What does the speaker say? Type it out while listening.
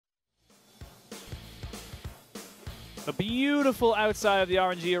A beautiful outside of the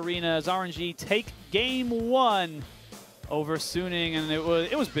RNG arena as RNG take game 1 over Suning, and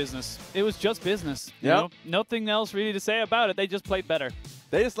it was business. It was just business. You know? Nothing else really to say about it. They just played better.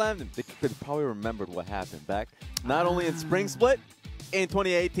 They just slammed him. They could probably remembered what happened back, not only in Spring Split, in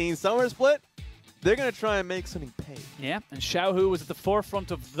 2018 Summer Split. They're going to try and make something pay. Yeah, and Xiaohu was at the forefront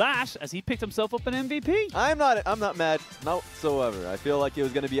of that as he picked himself up an MVP. I'm not mad whatsoever. I feel like it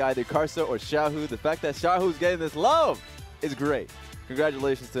was going to be either Karsa or Xiaohu. The fact that Xiaohu's getting this love is great.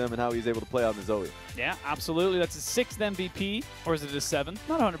 Congratulations to him and how he's able to play on the Zoe. Yeah, absolutely. That's his 6th MVP, or is it his 7th?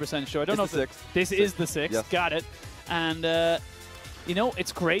 Not 100% sure. I don't know if this is the 6th. Yes. Got it. And you know,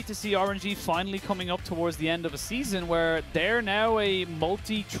 it's great to see RNG finally coming up towards the end of a season where they're now a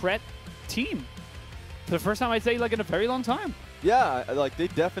multi-threat team. For the first time, I'd say, like, in a very long time. Yeah, like, they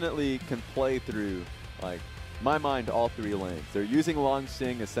definitely can play through, like, my mind, all 3 lanes. They're using Langx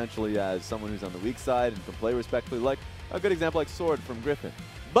essentially as someone who's on the weak side and can play respectfully, like a good example like Sword from Griffin.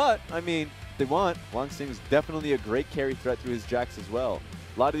 But, I mean, they want, Langx is definitely a great carry threat through his Jax as well.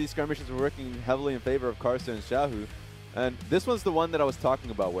 A lot of these skirmishes are working heavily in favor of Karsa and Xiaohu. And this one's the one that I was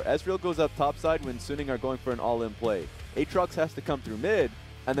talking about, where Ezreal goes up topside when Suning are going for an all-in play. Aatrox has to come through mid,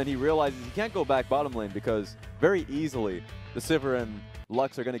 and then he realizes he can't go back bottom lane because very easily the Sivir and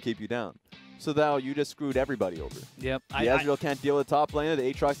Lux are going to keep you down. So now you just screwed everybody over. Yep. The Ezreal can't deal with the top laner, the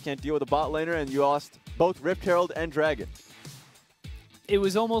Aatrox can't deal with the bot laner, and you lost both Rift Herald and Dragon. It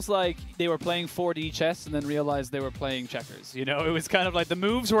was almost like they were playing 4D chess and then realized they were playing checkers. You know, it was kind of like the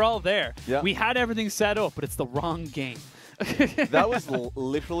moves were all there. Yeah. We had everything set up, but it's the wrong game. That was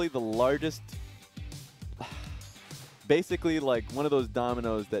literally the largest, basically like one of those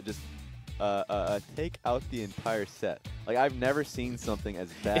dominoes that just take out the entire set. Like, I've never seen something as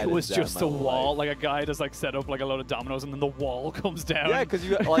bad as that. It was just a wall. Life. Like, a guy just like set up like a load of dominoes and then the wall comes down. Yeah, because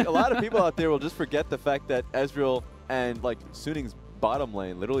like a lot of people out there will just forget the fact that Ezreal and like Suning's bottom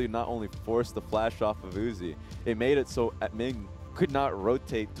lane literally not only forced the flash off of Uzi, it made it so Ming could not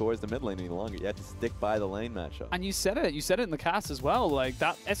rotate towards the mid lane any longer. You had to stick by the lane matchup. And you said it in the cast as well. Like,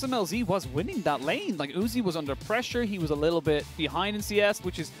 that Smlz was winning that lane. Like, Uzi was under pressure. He was a little bit behind in CS,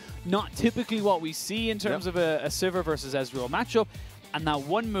 which is not typically what we see in terms of a Sivir versus Ezreal matchup. And that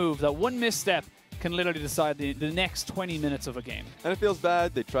one move, that one misstep can literally decide the next 20 minutes of a game. And it feels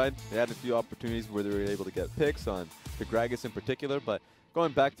bad. They had a few opportunities where they were able to get picks on the Gragas in particular, but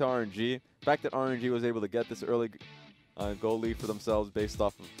going back to RNG, the fact that RNG was able to get this early goal lead for themselves based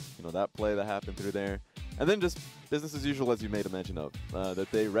off of, you know, that play that happened through there. And then just business as usual, as you made a mention of,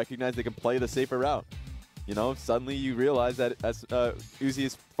 that they recognize they can play the safer route. You know, suddenly you realize that as Uzi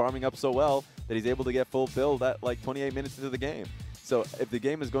is farming up so well that he's able to get full build at like 28 minutes into the game. So if the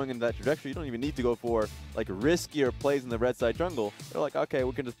game is going in that trajectory, you don't even need to go for like riskier plays in the red side jungle. They're like, okay,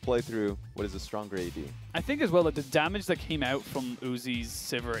 we can just play through what is a stronger AD. I think as well that the damage that came out from Uzi's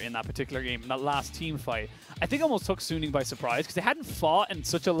Sivir in that particular game, in that last team fight, I think almost took Suning by surprise because they hadn't fought in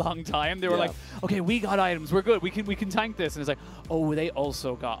such a long time. They were like, okay, we got items, we're good, we can tank this. And it's like, oh, they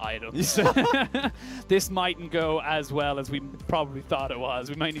also got items. This mightn't go as well as we probably thought it was.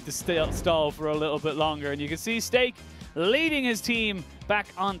 We might need to stall for a little bit longer. And you can see Stake leading his team back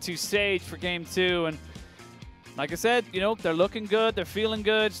onto stage for game 2. And like I said, you know, they're looking good, they're feeling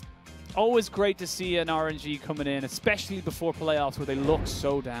good. Always great to see an RNG coming in, especially before playoffs where they look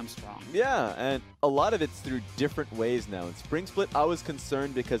so damn strong. Yeah, and a lot of it's through different ways now. In Spring Split, I was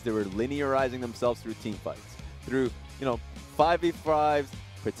concerned because they were linearizing themselves through team fights. Through, you know, 5v5s,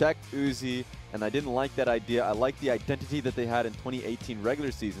 protect Uzi, and I didn't like that idea. I liked the identity that they had in 2018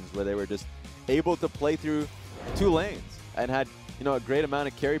 regular seasons where they were just able to play through 2 lanes and had, you know, a great amount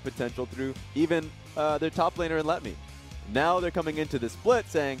of carry potential through even their top laner in Let Me. Now they're coming into the split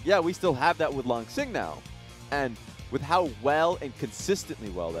saying, yeah, we still have that with Langx now. And with how well and consistently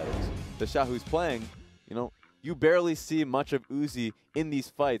well that is, the Xiaohu's playing, you know, you barely see much of Uzi in these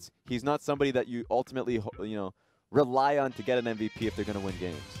fights. He's not somebody that you ultimately, you know, rely on to get an MVP if they're going to win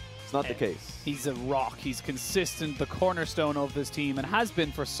games. It's not the case. He's a rock. He's consistent, the cornerstone of this team, and has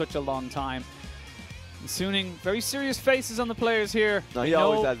been for such a long time. Suning, very serious faces on the players here. No, he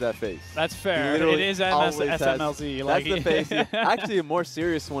always has that face. That's fair. It is SMLZ. That's the face. Actually, a more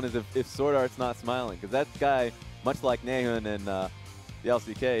serious one is if SwordArt's not smiling, because that guy, much like Nahun and the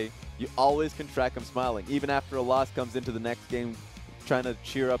LCK, you always can track him smiling, even after a loss comes into the next game, trying to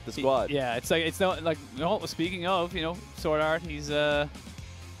cheer up the squad. Yeah, it's like, it's not like, no, speaking of, you know, SwordArt, he's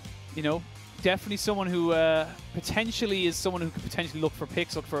you know, definitely someone who potentially is someone who could potentially look for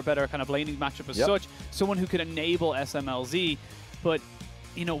picks, look for a better kind of laning matchup as such. Someone who could enable SMLZ. But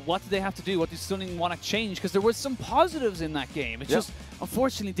you know, what do they have to do? What does Stunning want to change? Because there was some positives in that game. It just,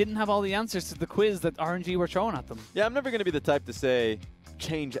 unfortunately, didn't have all the answers to the quiz that RNG were throwing at them. Yeah, I'm never going to be the type to say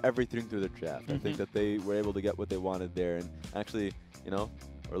change everything through the draft. I think that they were able to get what they wanted there, and actually, you know,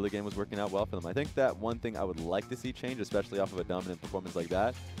 early game was working out well for them. I think that one thing I would like to see change, especially off of a dominant performance like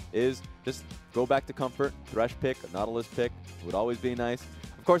that, is just go back to comfort. Thresh pick, a Nautilus pick would always be nice.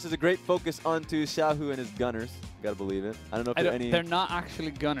 Of course, there's a great focus onto Xiaohu and his gunners. You gotta believe it. I don't know if they're not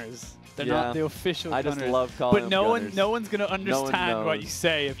actually gunners. They're not the official gunners. I just love calling them gunners. No one's gonna understand what you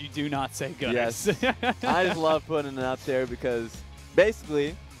say if you do not say gunners. Yes. I just love putting it out there because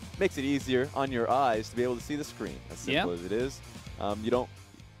basically makes it easier on your eyes to be able to see the screen. As simple as it is.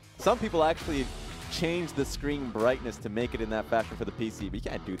 Some people actually change the screen brightness to make it in that fashion for the PC, but you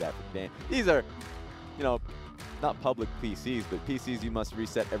can't do that for game. These are, you know, not public PCs, but PCs you must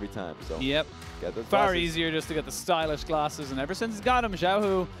reset every time. So far easier just to get the stylish glasses, and ever since he's got him,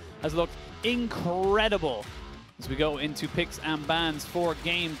 Xiaohu has looked incredible. As we go into picks and bans for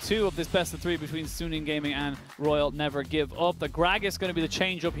Game 2 of this best of 3 between Suning Gaming and Royal Never Give Up. The Grag is going to be the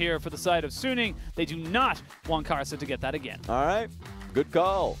change up here for the side of Suning. They do not want Karsa to get that again. All right, good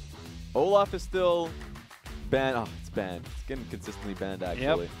call. Olaf is still banned. Oh, it's banned. It's getting consistently banned,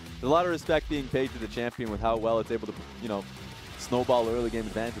 actually. There's a lot of respect being paid to the champion with how well it's able to, you know, snowball early game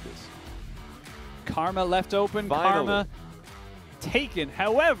advantages. Karma left open. Finally. Karma taken.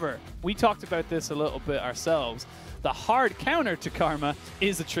 However, we talked about this a little bit ourselves. The hard counter to Karma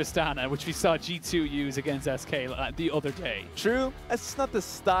is a Tristana, which we saw G2 use against SK the other day. True. That's just not the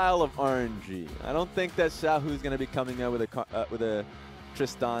style of RNG. I don't think that Xiaohu is going to be coming out with a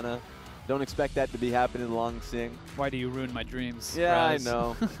Tristana. Don't expect that to be happening in Langx. Why do you ruin my dreams? Yeah, Raz? I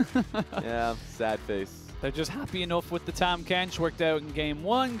know. Yeah, sad face. They're just happy enough with the Tahm Kench. Worked out in Game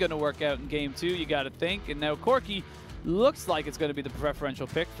 1, going to work out in Game 2, you got to think. And now Corki looks like it's going to be the preferential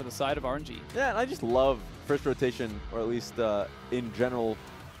pick for the side of RNG. Yeah, and I just love first rotation, or at least in general,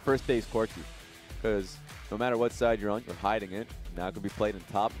 first phase Corki. Because no matter what side you're on, you're hiding it. Now it can be played in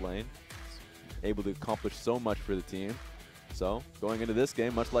top lane. It's able to accomplish so much for the team. So, going into this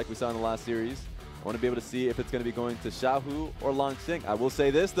game, much like we saw in the last series, I want to be able to see if it's going to be going to Xiaohu or Langx. I will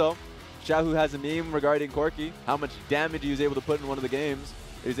say this, though. Xiaohu has a meme regarding Corki, how much damage he was able to put in one of the games.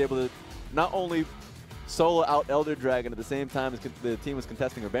 He was able to not only solo out Elder Dragon at the same time as the team was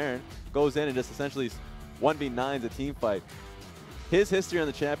contesting a Baron, goes in and just essentially 1v9s a team fight. His history on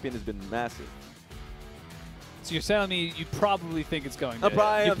the champion has been massive. So you're telling me you probably think it's going to...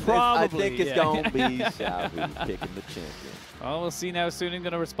 I think it's going to be Xiaohu picking the champion. Well, we'll see now. Suning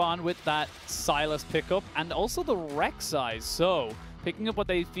going to respond with that Sylas pickup and also the Rek'Sai. So picking up what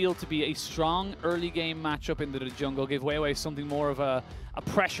they feel to be a strong early game matchup into the jungle, give Weiwei something more of a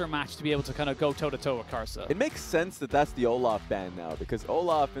pressure match to be able to kind of go toe-to-toe with Karsa. It makes sense that that's the Olaf ban now, because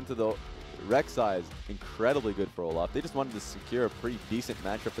Olaf into the Rek'Sai is incredibly good for Olaf. They just wanted to secure a pretty decent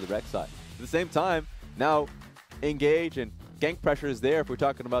matchup for the Rek'Sai. At the same time, now engage and gank pressure is there if we're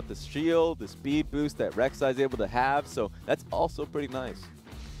talking about the shield, the speed boost that Rek'Sai is able to have, so that's also pretty nice.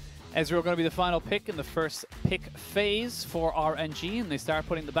 Ezreal going to be the final pick in the first pick phase for RNG, and they start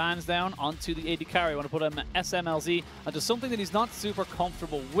putting the bans down onto the AD carry. I want to put him SMLZ onto something that he's not super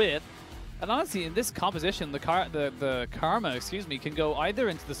comfortable with. And honestly, in this composition, the Karma, excuse me, can go either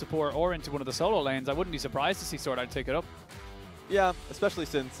into the support or into one of the solo lanes. I wouldn't be surprised to see SwordArt take it up. Yeah, especially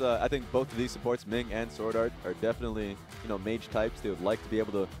since I think both of these supports, Ming and SwordArt, are definitely, you know, mage types. They would like to be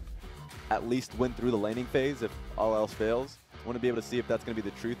able to at least win through the laning phase if all else fails. I want to be able to see if that's going to be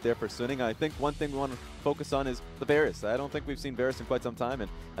the truth there for Suning. I think one thing we want to focus on is the Varus. I don't think we've seen Varus in quite some time, and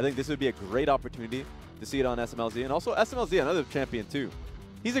I think this would be a great opportunity to see it on SMLZ. And also SMLZ, another champion too.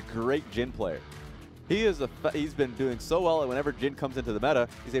 He's a great Jhin player. He's been doing so well, and whenever Jhin comes into the meta,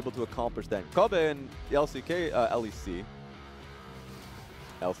 he's able to accomplish that. Kobe and the LCK,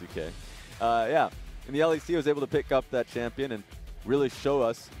 yeah, in the LEC was able to pick up that champion and really show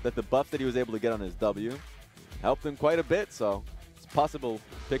us that the buff that he was able to get on his W helped him quite a bit, so it's possible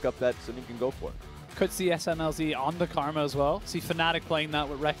to pick up that Suning can go for. Could see SMLZ on the Karma as well. See Fnatic playing that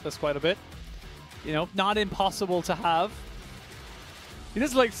with Reckless quite a bit. You know, not impossible to have. He's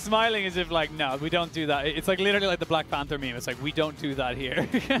just like smiling as if like, no, we don't do that. It's like literally like the Black Panther meme. It's like, we don't do that here.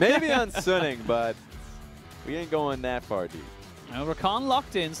 Maybe on Suning, but we ain't going that far deep. Now Rakan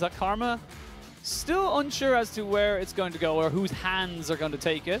locked in, so that Karma still unsure as to where it's going to go or whose hands are going to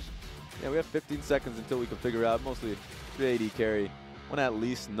take it. Yeah, we have 15 seconds until we can figure out, mostly 3AD carry. Want to at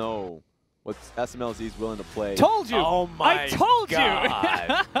least know what SMLZ is willing to play. Told you! Oh my I told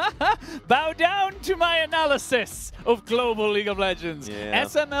God. you! Bow down to my analysis of global League of Legends. Yeah.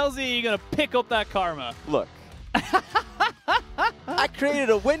 SMLZ going to pick up that Karma. Look. I created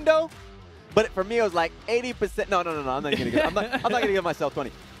a window, but for me it was like 80%. No. I'm not gonna give myself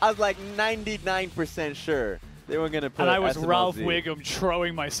 20. I was like 99% sure they were gonna put. And I was SMLZ. Ralph Wiggum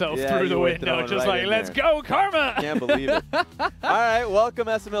throwing myself Yeah, through the you were window, throwing just right like, let's there. go, Karma! Can't believe it. All right, welcome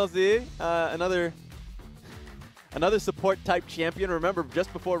SMLZ. Another support type champion. Remember,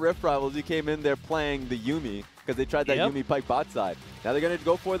 just before Rift Rivals, he came in there playing the Yuumi because they tried that Yuumi pike bot side. Now they're going to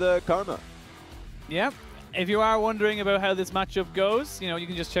go for the Karma. Yep. If you are wondering about how this matchup goes, you know, you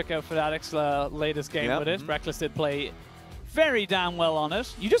can just check out Fnatic's latest game with it. Reckless did play very damn well on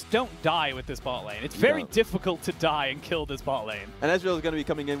it. You just don't die with this bot lane. It's very difficult to die and kill this bot lane. And Ezreal is going to be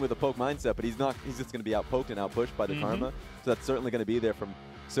coming in with a poke mindset, but he's not. He's just going to be outpoked and outpushed by the Karma. So that's certainly going to be there from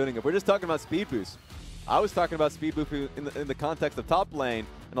Suning. If we're just talking about speed boost, I was talking about speed boost in the context of top lane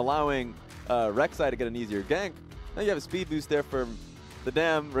and allowing Rek'Sai to get an easier gank. Now you have a speed boost there from the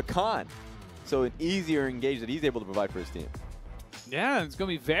damn Rakan. So an easier engage that he's able to provide for his team. Yeah, it's going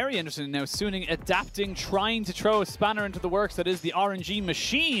to be very interesting now. Suning adapting, trying to throw a spanner into the works that is the RNG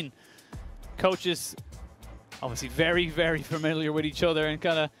machine. Coaches obviously very, very familiar with each other and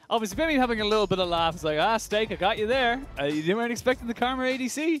kind of obviously maybe having a little bit of laugh. It's like, Steak, I got you there. You weren't expecting the Karma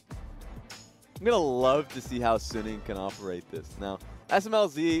ADC. I'm going to love to see how Suning can operate this. Now,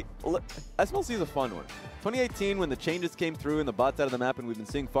 SMLZ is a fun one. 2018, when the changes came through in the bot side of the map and we've been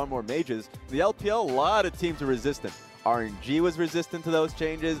seeing far more mages, the LPL, a lot of teams are resistant. RNG was resistant to those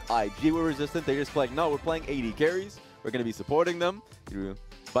changes. IG were resistant. They're just like, no, we're playing 80 carries. We're going to be supporting them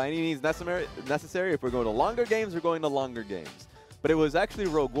by any means necessary. If we're going to longer games, we're going to longer games. But it was actually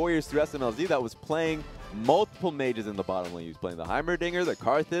Rogue Warriors through SMLZ that was playing multiple mages in the bottom lane. He was playing the Heimerdinger, the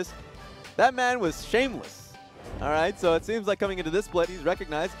Karthus. That man was shameless. All right, so it seems like coming into this split, he's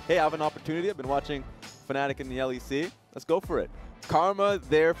recognized, hey, I have an opportunity. I've been watching Fnatic in the LEC. Let's go for it. Karma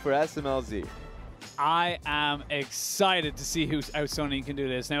there for SMLZ. I am excited to see how Sony can do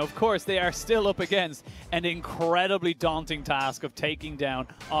this. Now, of course, they are still up against an incredibly daunting task of taking down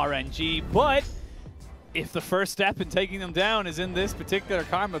RNG, but if the first step in taking them down is in this particular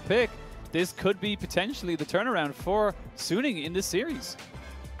Karma pick, this could be potentially the turnaround for Suning in this series.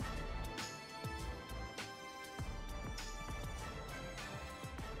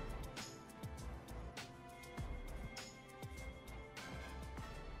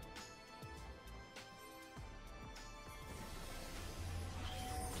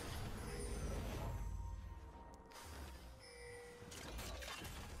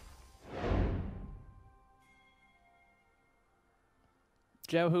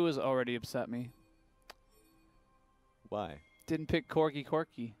 Xiaohu has already upset me. Why? Didn't pick Corki.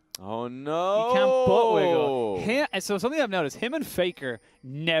 Oh, no. You can't butt wiggle. So something I've noticed, him and FLICKR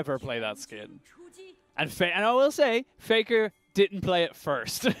never play that skin. And I will say, FLICKR didn't play it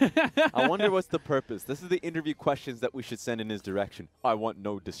first. I wonder what's the purpose. This is the interview questions that we should send in his direction. I want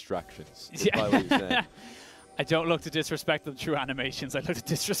no distractions. Yeah. I don't look to disrespect the true animations. I look to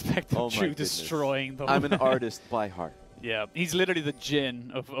disrespect the true destroying them. I'm an artist by heart. Yeah, he's literally the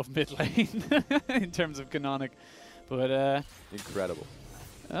Jin of mid lane in terms of canonic. But incredible.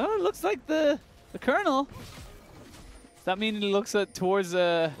 Oh, it looks like the Colonel. Does that mean he looks towards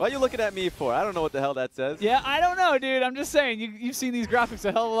What are you looking at me for? I don't know what the hell that says. Yeah, I don't know, dude. I'm just saying, you've seen these graphics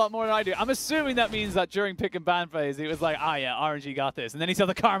a hell of a lot more than I do. I'm assuming that means that during pick and ban phase, he was like, yeah, RNG got this. And then he saw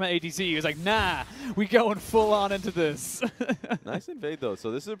the Karma ADC. He was like, nah, we going full on into this. Nice invade, though. So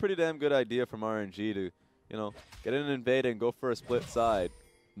this is a pretty damn good idea from RNG to, you know, get in an invade and go for a split side,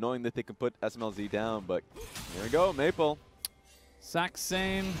 knowing that they can put SMLZ down. But here we go, Maple. Exact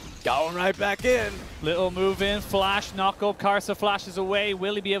same. Going right back in. Little move in, flash, knock up. Karsa flashes away.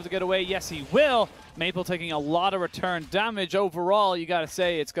 Will he be able to get away? Yes, he will. Maple taking a lot of return damage. Overall, you got to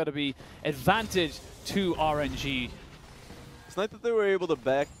say it's got to be advantage to RNG. It's not that they were able to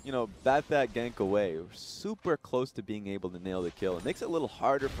bat that gank away. We're super close to being able to nail the kill. It makes it a little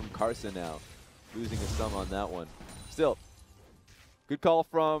harder from Karsa now, losing a sum on that one. Still, good call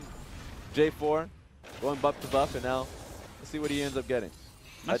from J4, going buff to buff, and now let's see what he ends up getting.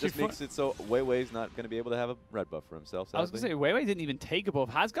 That just makes it so Weiwei's not going to be able to have a red buff for himself, sadly. I was going to say, Weiwei didn't even take a buff.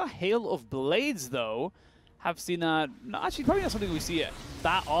 Has got Hail of Blades, though. Have seen that. No, actually, probably not something we see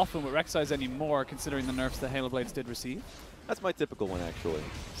that often with Rek'Sai anymore, considering the nerfs that Hail of Blades did receive. That's my typical one, actually,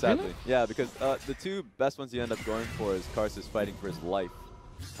 sadly. Really? Yeah, because the two best ones you end up going for is Karsa's fighting for his life.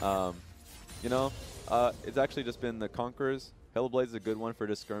 It's actually just been the Conquerors. Hail of Blades is a good one for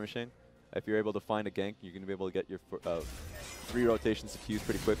just skirmishing. If you're able to find a gank, you're going to be able to get your 3 rotations to Qs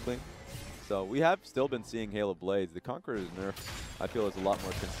pretty quickly. So we have still been seeing Hail of Blades. The Conqueror's nerf, I feel, is a lot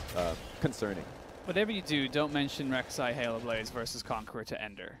more concerning. Whatever you do, don't mention Rek'Sai Hail of Blades versus Conqueror to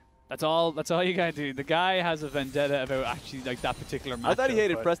Ender. That's all you gotta do. The guy has a vendetta about actually like that particular match. I thought he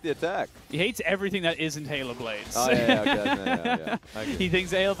hated press the attack. He hates everything that isn't Halo Blades. Oh yeah, okay. He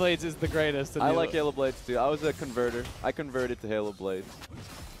thinks Halo Blades is the greatest. I like Halo Blades too. I was a converter. I converted to Halo Blades.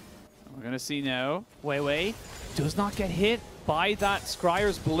 We're gonna see now. Weiwei does not get hit by that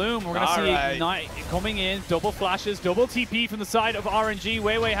Scryer's Bloom. We're gonna see Ignite coming in. Double flashes, double TP from the side of RNG.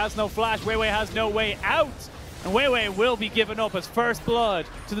 Weiwei has no flash. Weiwei has no way out. And Weiwei will be given up as first blood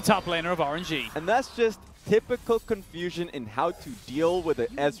to the top laner of RNG. And that's just typical confusion in how to deal with the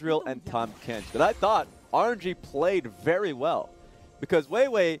Ezreal and Tahm Kench that I thought RNG played very well. Because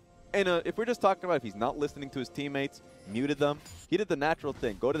Weiwei, if we're just talking about if he's not listening to his teammates, muted them, he did the natural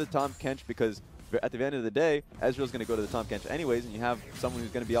thing. Go to the Tahm Kench because at the end of the day, Ezreal's going to go to the Tahm Kench anyways, and you have someone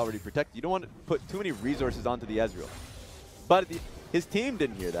who's going to be already protected. You don't want to put too many resources onto the Ezreal. But his team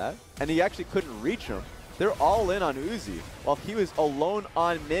didn't hear that, and he actually couldn't reach him. They're all in on Uzi, while he was alone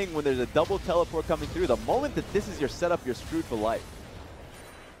on Ming when there's a double teleport coming through. The moment that this is your setup, you're screwed for life.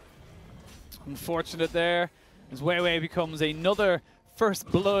 Unfortunate there, as Weiwei becomes another first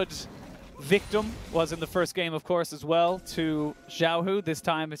blood victim. Was in the first game, of course, as well, to Xiaohu. This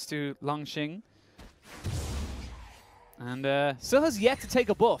time it's to Langx. And still has yet to take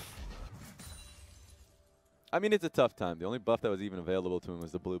a buff. I mean, it's a tough time. The only buff that was even available to him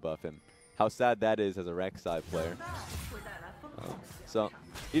was the blue buff, and how sad that is as a Rek'Sai player. So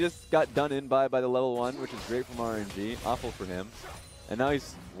he just got done in by the level 1, which is great from RNG. Awful for him. And now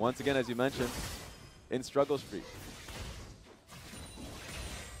he's, once again, as you mentioned, in struggle streak.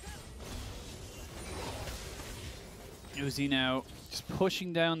 Uzi now just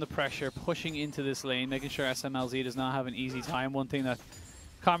pushing down the pressure, pushing into this lane, making sure Smlz does not have an easy time. One thing that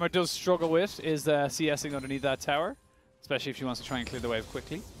Karma does struggle with is CSing underneath that tower, especially if she wants to try and clear the wave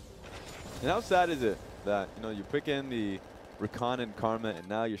quickly. And how sad is it that, you know, you pick in the Rakan and Karma, and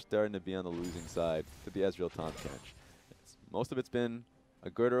now you're starting to be on the losing side to the Ezreal Tahm Kench. Most of it's been a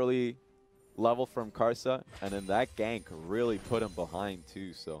good early level from Karsa, and then that gank really put him behind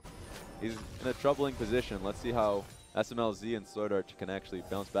too. So he's in a troubling position. Let's see how Smlz and SwordArt can actually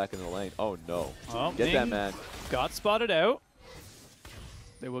bounce back in the lane. Oh no. Oh, Get Ming that man. Got spotted out.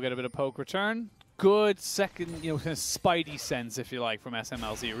 They will get a bit of poke return. Good second, you know, kind of spidey sense, if you like, from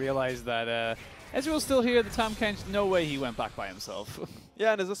Smlz. Realize that Ezreal's still here. The Tahm Kench, no way he went back by himself.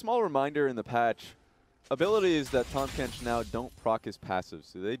 Yeah, and as a small reminder in the patch, abilities that Tahm Kench now don't proc his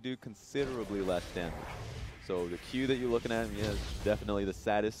passives, so they do considerably less damage. So the Q that you're looking at, yeah, is definitely the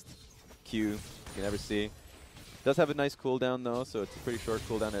saddest Q you can ever see. Does have a nice cooldown though, so it's a pretty short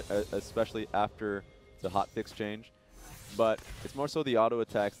cooldown, especially after the hotfix change. But it's more so the auto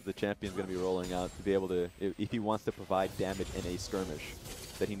attacks that the champion's going to be rolling out to be able to, if he wants to provide damage in a skirmish,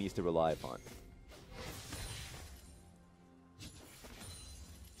 that he needs to rely upon.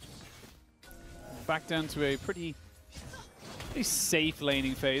 Back down to a pretty safe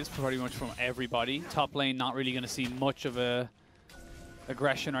laning phase, pretty much from everybody. Top lane not really going to see much of a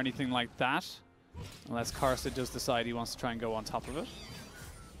aggression or anything like that, unless Karsa does decide he wants to try and go on top of it.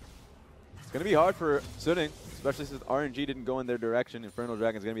 It's going to be hard for Suning, especially since RNG didn't go in their direction. Infernal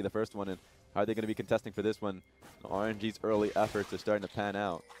Dragon's going to be the first one, and how are they going to be contesting for this one? RNG's early efforts are starting to pan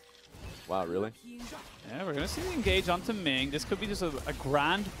out. Wow, really? Yeah, we're going to see the engage onto Ming. This could be just a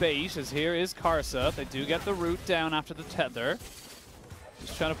grand bait, as here is Karsa. They do get the root down after the tether.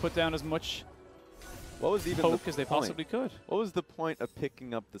 Just trying to put down as much poke as they possibly could. What was the point of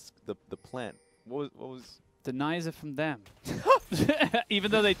picking up the plant? What was denies it from them.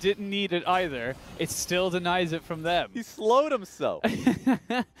 Even though they didn't need it either, it still denies it from them. He slowed himself.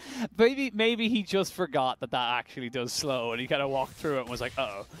 Maybe he just forgot that actually does slow, and he kind of walked through it and was like,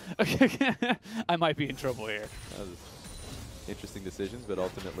 uh-oh. I might be in trouble here. That was interesting decisions, but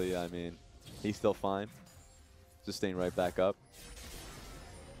ultimately, I mean, he's still fine. Just staying right back up.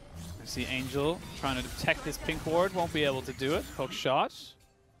 I see Angel trying to detect this pink ward, won't be able to do it. Hook shot.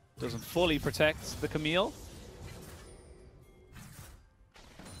 Doesn't fully protect the Camille.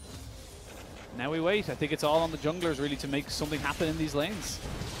 Now we wait. I think it's all on the junglers really to make something happen in these lanes.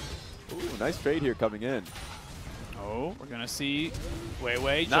 Ooh, nice trade here coming in. Oh, we're going to see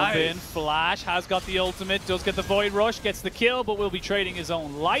Weiwei jump in. Flash has got the ultimate, does get the Void Rush, gets the kill, but will be trading his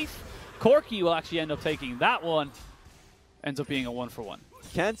own life. Corki will actually end up taking that one. Ends up being a 1-for-1.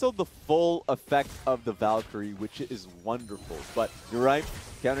 Canceled the full effect of the Valkyrie, which is wonderful. But you're right,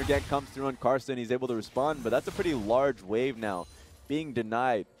 counter gank comes through on Karsa and he's able to respond, but that's a pretty large wave now. Being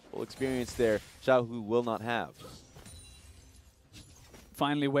denied. Full experience there, Xiaohu will not have.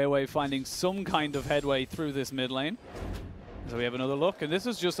 Finally, Weiwei finding some kind of headway through this mid lane. So we have another look, and this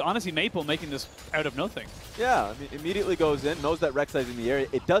is just honestly Maple making this out of nothing. Yeah, I mean, immediately goes in, knows that Rek'Sai's in the area.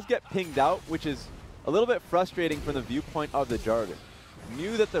 It does get pinged out, which is a little bit frustrating from the viewpoint of the Jarvan.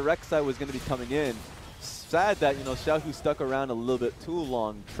 Knew that the Rek'Sai was going to be coming in. Sad that, you know, Xiaohu stuck around a little bit too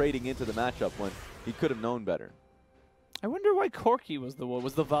long trading into the matchup when he could have known better. I wonder why Corki was the one.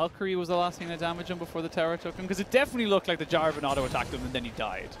 Was the Valkyrie was the last thing to damage him before the tower took him? Because it definitely looked like the Jarvan auto-attacked him and then he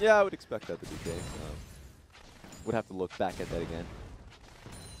died. Yeah, I would expect that to be the case. Would have to look back at that again.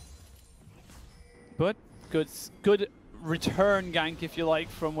 But good return gank, if you like,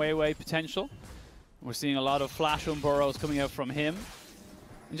 from Weiwei potential. We're seeing a lot of flash burrows coming out from him.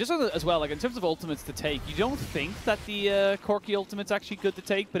 And just as well, like in terms of ultimates to take, you don't think that the Corki ultimate's actually good to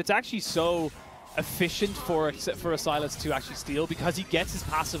take, but it's actually so efficient for a Sylas to actually steal because he gets his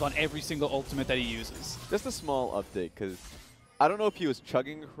passive on every single ultimate that he uses. Just a small update, because I don't know if he was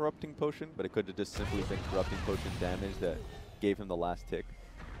chugging a Corrupting Potion, but it could have just simply been Corrupting Potion damage that gave him the last tick.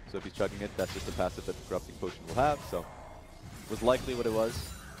 So if he's chugging it, that's just the passive that the Corrupting Potion will have, so was likely what it was.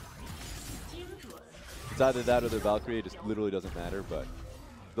 It's either that or the Valkyrie, it just literally doesn't matter, but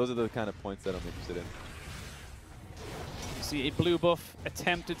those are the kind of points that I'm interested in. You see a blue buff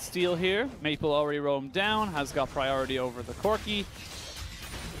attempted steal here. Maple already roamed down, has got priority over the Corki.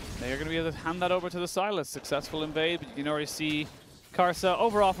 They are going to be able to hand that over to the Sylas. Successful invade, but you can already see Karsa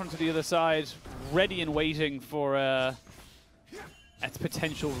over off onto the other side, ready and waiting for its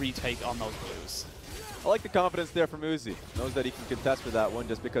potential retake on those blues. I like the confidence there from Uzi. Knows that he can contest for that one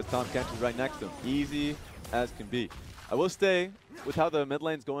just because Tahm Kench is right next to him. Easy as can be. I will stay with how the mid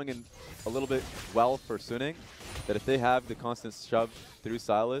lane's going in a little bit well for Suning, that if they have the constant shove through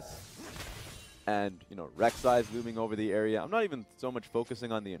Sylas, and, you know, Rek'Sai is looming over the area. I'm not even so much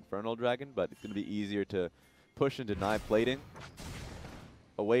focusing on the Infernal Dragon, but it's going to be easier to push and deny plating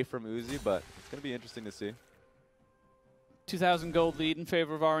away from Uzi, but it's going to be interesting to see. 2,000 gold lead in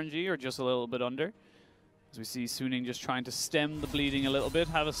favor of RNG, or just a little bit under. As we see Suning just trying to stem the bleeding a little bit,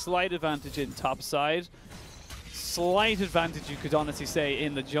 have a slight advantage in top side. Slight advantage, you could honestly say,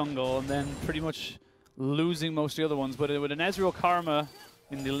 in the jungle, and then pretty much losing most of the other ones. But with an Ezreal Karma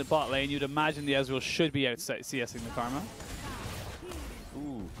in the bot lane, you'd imagine the Ezreal should be out CSing the Karma.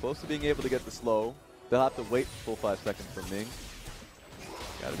 Ooh, close to being able to get the slow. They'll have to wait full 5 seconds for Ming.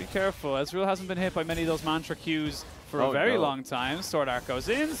 Gotta be careful. Ezreal hasn't been hit by many of those mantra Qs for a very long time. SwordArt goes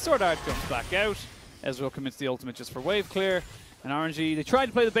in, SwordArt comes back out. Ezreal commits the ultimate just for wave clear. And RNG, they tried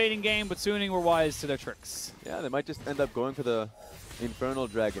to play the baiting game, but Suning were wise to their tricks. Yeah, they might just end up going for the Infernal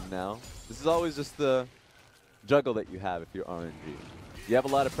Dragon now. This is always just the juggle that you have if you're RNG. You have a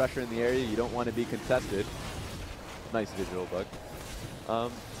lot of pressure in the area, you don't want to be contested. Nice digital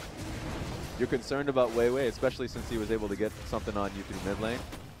bug. You're concerned about Weiwei, especially since he was able to get something on you through mid lane.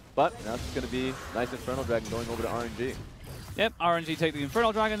 But now it's going to be nice Infernal Dragon going over to RNG. Yep, RNG take the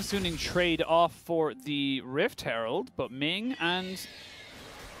Infernal Dragon, Suning trade off for the Rift Herald, but Ming and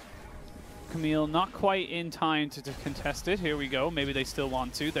Camille not quite in time to contest it. Here we go. Maybe they still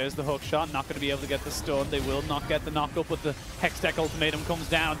want to. There's the hook shot. Not going to be able to get the stun. They will not get the knock up, but the Hextech ultimatum comes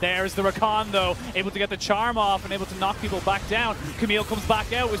down. There's the Rakan, though. Able to get the charm off and able to knock people back down. Camille comes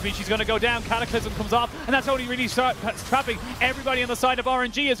back out, which means she's going to go down. Cataclysm comes off, and that's only really trapping everybody on the side of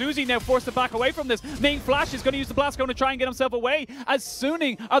RNG as Uzi now forced to back away from this. Ming Flash is going to use the blast cone to try and get himself away as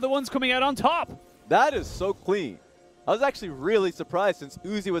Suning are the ones coming out on top. That is so clean. I was actually really surprised since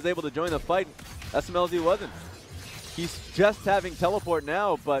Uzi was able to join the fight. Smlz wasn't. He's just having teleport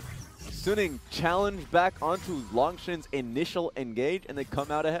now, but Suning challenged back onto Longshin's initial engage, and they come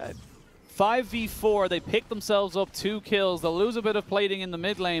out ahead. 5v4, they pick themselves up 2 kills. They'll lose a bit of plating in the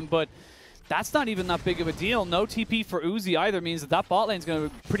mid lane, but that's not even that big of a deal. No TP for Uzi either means that bot lane's going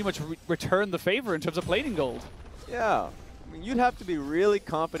to pretty much return the favor in terms of plating gold. Yeah. I mean, you'd have to be really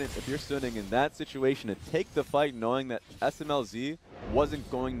confident if you're Suning in that situation to take the fight knowing that Smlz wasn't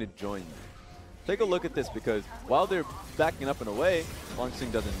going to join you. Take a look at this, because while they're backing up and away,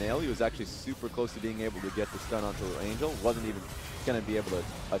 Langx doesn't nail. He was actually super close to being able to get the stun onto Angel. Wasn't even going to be able to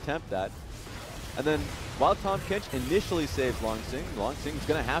attempt that. And then while Tahm Kench initially saves Langx's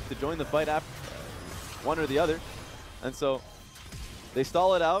going to have to join the fight after one or the other. And so they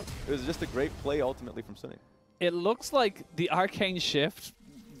stall it out. It was just a great play ultimately from Suning. It looks like the Arcane Shift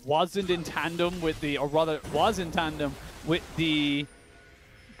wasn't in tandem with the, or rather was in tandem with the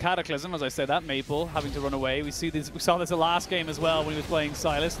Cataclysm, as I said, that Maple having to run away. We saw this the last game as well when he was playing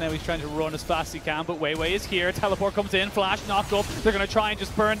Sylas. Now he's trying to run as fast as he can, but Weiwei is here. Teleport comes in, Flash knocked up. They're going to try and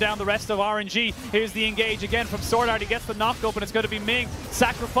just burn down the rest of RNG. Here's the engage again from SwordArt. He gets the knock up, and it's going to be Ming.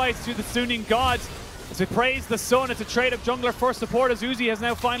 Sacrifice to the Suning gods. As we praise the sun, it's a trade-up jungler for support as Uzi has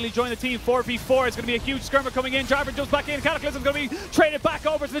now finally joined the team. 4v4, it's going to be a huge skirmer coming in. Jarvan jumps back in, Cataclysm going to be traded back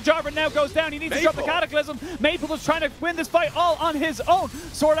over to the Jarvan, now goes down. He needs to drop the Cataclysm. Maple just trying to win this fight all on his own.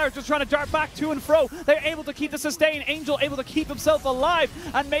 SwordArt just trying to dart back to and fro. They're able to keep the sustain. Angel able to keep himself alive,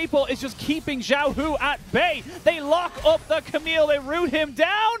 and Maple is just keeping Xiaohu at bay. They lock up the Camille, they root him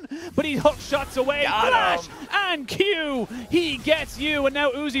down, but he hook shots away. Flash and Q, he gets you, and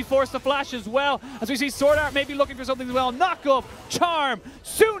now Uzi forced the flash as well. As we see SwordArt maybe looking for something as well. Knock up, Charm,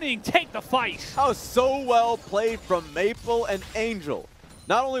 Suning take the fight. That was so well played from Maple and Angel.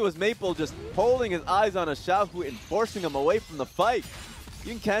 Not only was Maple just holding his eyes on a Xiaohu and forcing him away from the fight,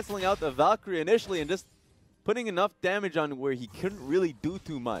 even canceling out the Valkyrie initially and just putting enough damage on where he couldn't really do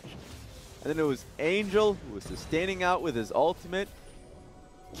too much. And then it was Angel who was sustaining out with his ultimate,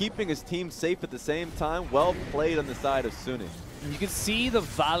 keeping his team safe at the same time. Well played on the side of Suning. You can see the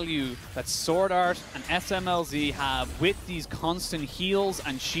value that SwordArt and Smlz have with these constant heals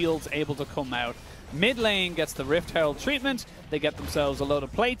and shields able to come out. Mid lane gets the Rift Herald treatment, they get themselves a load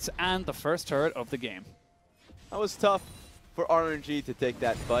of plates and the first turret of the game. That was tough for RNG to take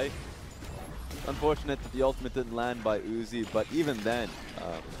that fight. Unfortunate that the ultimate didn't land by Uzi, but even then,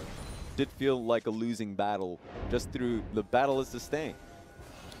 did feel like a losing battle just through the battle is sustained.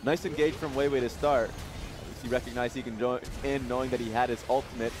 Nice engage from Weiwei to start. He recognized he can join in knowing that he had his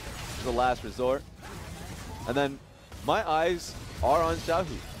ultimate as the last resort. And then my eyes are on Xiaohu,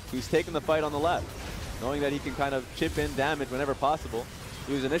 who's taking the fight on the left, knowing that he can kind of chip in damage whenever possible.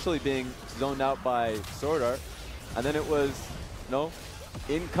 He was initially being zoned out by SwordArt, and then it was,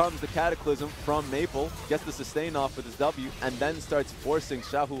 in comes the Cataclysm from Maple, gets the sustain off with his W, and then starts forcing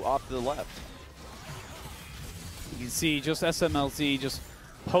Xiaohu off to the left. You can see just Smlz just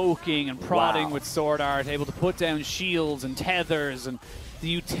poking and prodding with SwordArt, able to put down shields and tethers, and the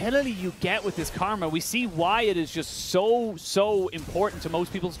utility you get with this Karma, we see why it is just so important to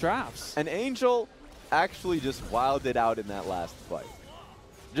most people's drafts. And Angel actually just wilded it out in that last fight.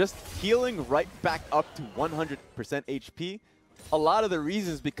 Just healing right back up to 100% HP. A lot of the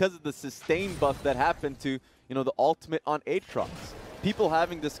reasons because of the sustain buff that happened to, the ultimate on Aatrox. People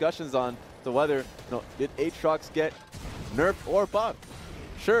having discussions on whether, did Aatrox get nerfed or buffed?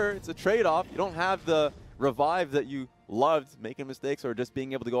 Sure, it's a trade-off. You don't have the revive that you loved making mistakes or just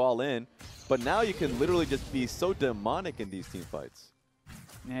being able to go all in, but now you can literally just be so demonic in these team fights.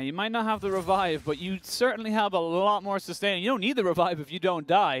 Yeah, you might not have the revive, but you certainly have a lot more sustain. You don't need the revive if you don't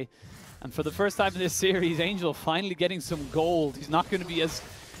die. And for the first time in this series, Angel finally getting some gold. He's not going to be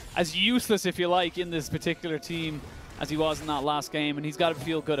as useless, if you like, in this particular team as he was in that last game, and he's got to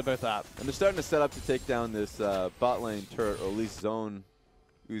feel good about that. And they're starting to set up to take down this bot lane turret, or at least zone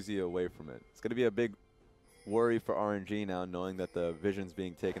Uzi away from it. It's going to be a big worry for RNG now, knowing that the vision's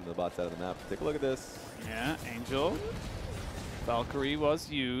being taken to the bot side of the map. Take a look at this. Yeah, Angel. Valkyrie was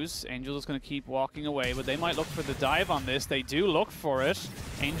used. Angel is going to keep walking away, but they might look for the dive on this. They do look for it.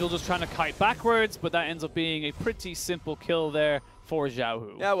 Angel just trying to kite backwards, but that ends up being a pretty simple kill there for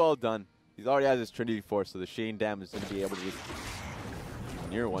Xiaohu. Yeah, well done. He's already has his Trinity Force, so the Sheen damage is going to be able to just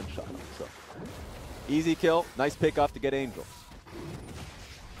near one shot. So easy kill. Nice pick off to get Angel.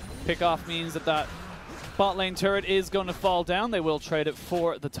 Pick off means that bot lane turret is going to fall down. They will trade it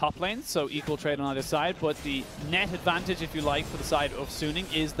for the top lane, so equal trade on either side. But the net advantage, if you like, for the side of Suning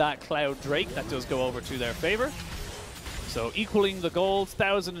is that Cloud Drake. That does go over to their favor. So equaling the gold,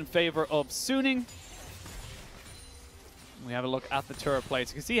 1,000 in favor of Suning. We have a look at the turret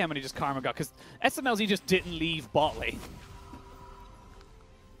plates. You can see how many just Karma got, because Smlz just didn't leave bot lane.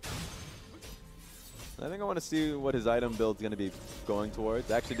 I think I want to see what his item build is going to be going towards.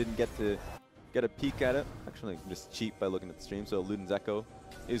 I actually didn't get to get a peek at it. Actually, just cheap by looking at the stream. So Luden's Echo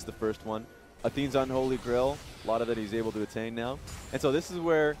is the first one. Athene's Unholy Grail, a lot of that he's able to attain now. And so this is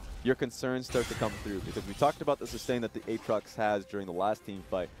where your concerns start to come through, because we talked about the sustain that the Aatrox has during the last team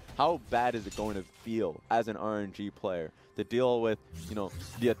fight. How bad is it going to feel as an RNG player to deal with,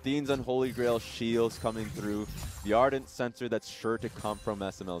 the Athene's Unholy Grail shields coming through, the Ardent Sensor that's sure to come from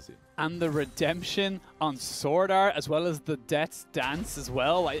Smlz. And the redemption on SwordArt, as well as the Death's Dance as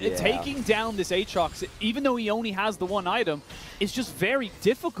well. Taking down this Aatrox, even though he only has the one item, is just very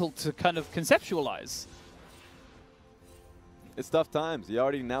difficult to kind of conceptualize. It's tough times. He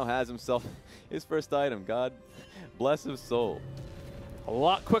already now has himself his first item. God bless his soul. A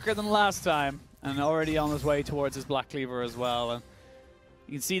lot quicker than last time, and already on his way towards his Black Cleaver as well. And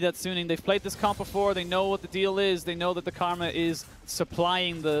You can see that Suning, they've played this comp before, they know what the deal is, they know that the Karma is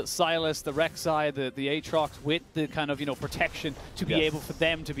supplying the Sylas, the Rek'Sai, the Aatrox with the kind of, you know, protection to be able for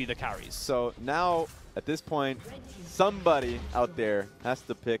them to be the carries. So now, at this point, somebody out there has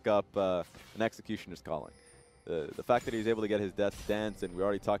to pick up an Executioner's Calling. The fact that he was able to get his Death's Dance, and we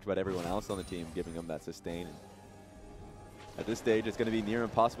already talked about everyone else on the team giving him that sustain. And at this stage, it's going to be near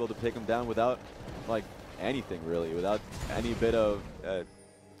impossible to pick him down without, like, anything really, without any bit of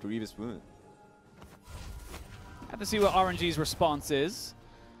grievous wound. Have to see what RNG's response is,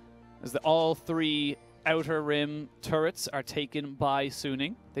 as all 3 outer rim turrets are taken by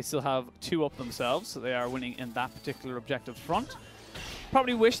Suning. They still have 2 up themselves, so they are winning in that particular objective front.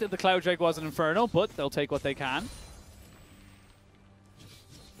 Probably wish that the Cloud Drake was an Inferno, but they'll take what they can.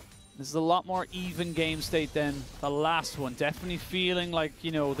 This is a lot more even game state than the last one. Definitely feeling like,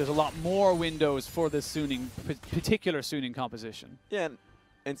 you know, there's a lot more windows for this Suning, particular Suning composition. Yeah,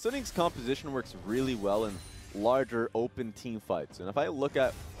 and Suning's composition works really well in larger open team fights. And if I look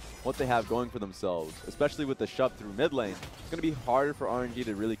at what they have going for themselves, especially with the shove through mid lane, it's going to be harder for RNG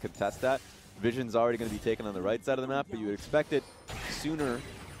to really contest that. Vision's already going to be taken on the right side of the map, but you would expect it sooner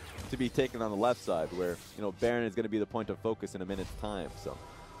to be taken on the left side, where, you know, Baron is going to be the point of focus in a minute's time. So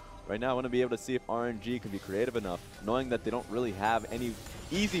right now I want to be able to see if RNG can be creative enough, knowing that they don't really have any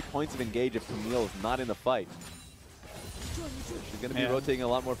easy points of engage if Camille is not in the fight. She's going to be rotating a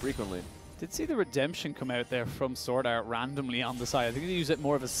lot more frequently. Did see the Redemption come out there from SwordArt randomly on the side. I think they use it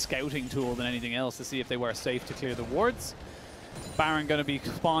more of a scouting tool than anything else to see if they were safe to clear the wards. Baron going to be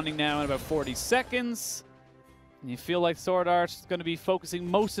spawning now in about 40 seconds. And you feel like SwordArt is going to be focusing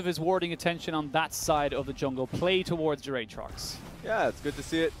most of his warding attention on that side of the jungle. Play towards your Aatrox. Yeah, it's good to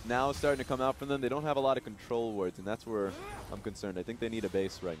see it now starting to come out from them. They don't have a lot of control wards, and that's where I'm concerned. I think they need a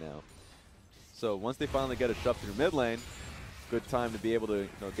base right now. So once they finally get a shove through mid lane, good time to be able to, you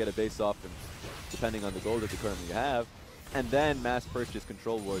know, get a base off, and depending on the gold that they currently have, and then mass purchase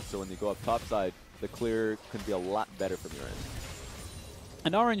control wards, so when they go up top side, the clear can be a lot better from your end.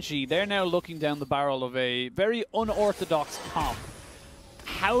 And RNG, they're now looking down the barrel of a very unorthodox comp.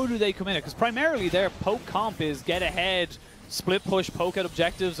 How do they come in it? Because primarily their poke comp is get ahead, split push, poke at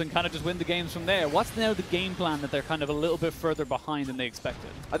objectives, and kind of just win the games from there. What's now the game plan that they're kind of a little bit further behind than they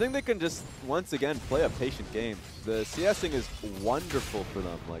expected? I think they can just, once again, play a patient game. The CSing is wonderful for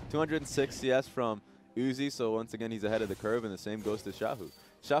them. Like 206 CS from Uzi, so once again he's ahead of the curve, and the same goes to Xiaohu.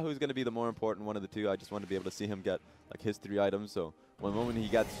 Xiaohu is going to be the more important one of the two. I just want to be able to see him get like his 3 items. So one moment he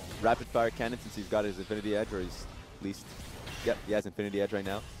gets rapid fire cannon, since he's got his Infinity Edge, or he's at least, yep, he has Infinity Edge right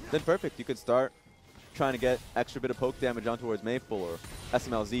now. Then perfect, you could start trying to get extra bit of poke damage on towards Maple or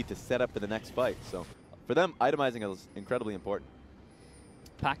Smlz to set up for the next fight. So for them, itemizing is incredibly important.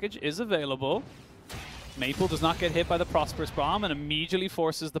 Package is available. Maple does not get hit by the Prosperous Bomb and immediately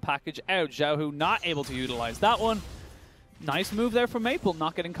forces the package out. Xiaohu not able to utilize that one. Nice move there from Maple,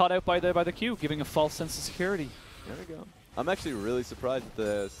 not getting caught out by the Q, giving a false sense of security. There we go. I'm actually really surprised that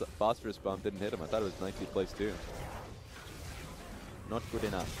the Phosphorus Bomb didn't hit him. I thought it was nicely placed too. Not good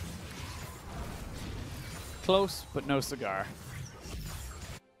enough. Close, but no cigar.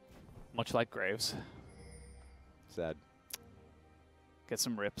 Much like Graves. Sad. Get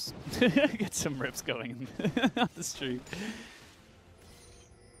some rips. Get some rips going on the stream.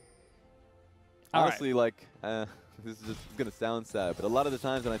 Honestly, like, this is just going to sound sad, but a lot of the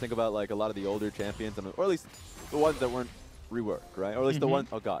times when I think about like a lot of the older champions, or at least the ones that weren't reworked, right? Or at least the ones,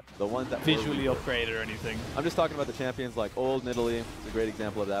 oh god, the ones that visually upgraded or anything. I'm just talking about the champions like old Nidalee. It's a great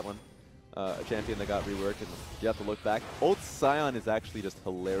example of that one. A champion that got reworked, and you have to look back. Old Sion is actually just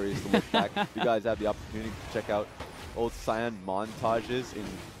hilarious to look back. If you guys have the opportunity to check out old Sion montages in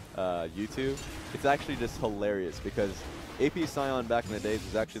YouTube, it's actually just hilarious because AP Sion back in the days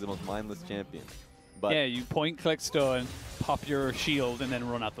was actually the most mindless champion. But yeah, you point, click, stun, pop your shield, and then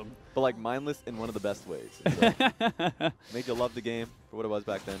run at them. But like mindless in one of the best ways. So made you love the game for what it was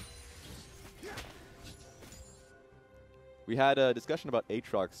back then. We had a discussion about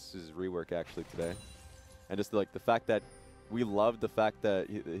Aatrox's rework actually today, and just like the fact that we loved the fact that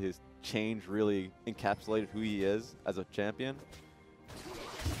his change really encapsulated who he is as a champion.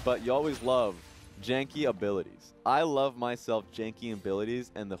 But you always love janky abilities. I love myself janky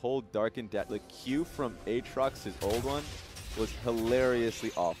abilities, and the whole Darkened the Q from Aatrox, his old one, was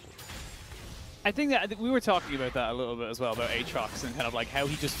hilariously awful. I think that we were talking about that a little bit as well, about Aatrox and kind of like how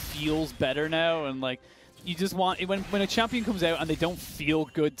he just feels better now, and like you just want, when a champion comes out and they don't feel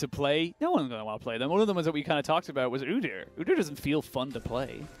good to play, no one's going to want to play them. One of the ones that we kind of talked about was Udyr. Udyr doesn't feel fun to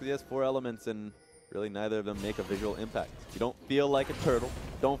play. He has 4 elements, and really neither of them make a visual impact. You don't feel like a turtle,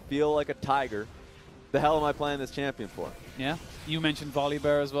 don't feel like a tiger, the hell am I playing this champion for? Yeah. You mentioned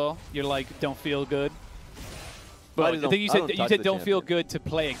Volibear as well. You're like, don't feel good. But I think you said don't feel good to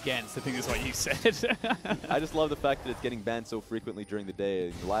play against. I think is what you said. I just love the fact that it's getting banned so frequently during the day,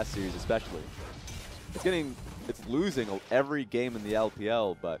 in the last series especially. It's losing every game in the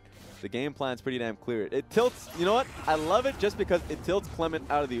LPL, but the game plan's pretty damn clear. It tilts, you know what? I love it just because it tilts Clement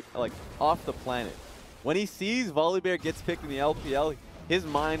out of the, off the planet. When he sees Volibear gets picked in the LPL, his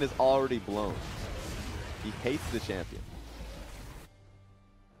mind is already blown. He hates the champion.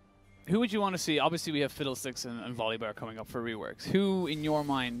 Who would you want to see? Obviously, we have Fiddlesticks and Volibear coming up for reworks. Who, in your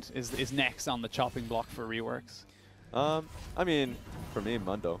mind, is next on the chopping block for reworks? I mean, for me,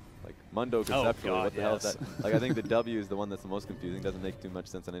 Mundo. Like, Mundo conceptually, what the hell is that? Like, I think the W is the one that's the most confusing. Doesn't make too much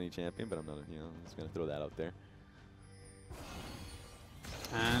sense on any champion, but I'm not, I'm just going to throw that out there.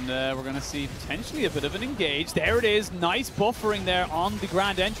 And we're going to see potentially a bit of an engage. There it is. Nice buffering there on the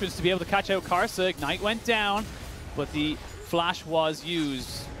grand entrance to be able to catch out Karsa. Ignite went down, but the flash was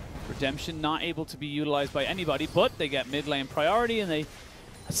used. Redemption not able to be utilized by anybody, but they get mid lane priority, and a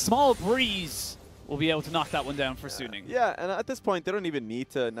small breeze will be able to knock that one down for Suning. Yeah, and at this point, they don't even need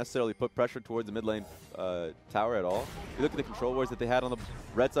to necessarily put pressure towards the mid lane tower at all. You look at the control wars that they had on the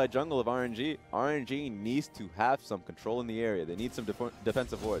red side jungle of RNG. RNG needs to have some control in the area. They need some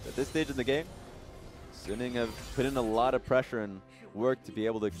defensive wards. At this stage in the game, Suning have put in a lot of pressure and work to be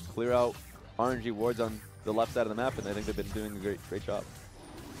able to clear out RNG wards on the left side of the map, and I think they've been doing a great job.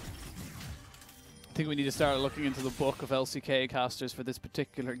 I think we need to start looking into the book of LCK casters for this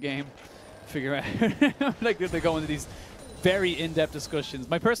particular game. Figure out, like they go into these very in-depth discussions.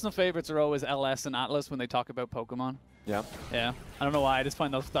 My personal favorites are always LS and Atlas when they talk about Pokemon. Yeah. Yeah. I don't know why, I just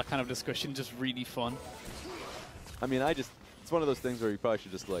find that kind of discussion just really fun. I mean, it's one of those things where you probably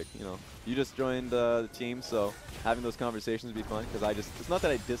should just you just joined the team, so having those conversations would be fun, because it's not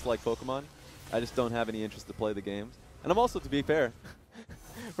that I dislike Pokemon, I just don't have any interest to play the games. And I'm also, to be fair,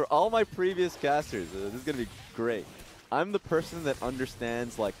 for all my previous casters, this is going to be great. I'm the person that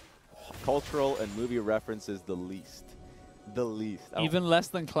understands cultural and movie references the least. The least. Even less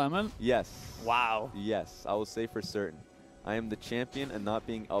than Clement? Yes. Wow. Yes, I will say for certain. I am the champion and not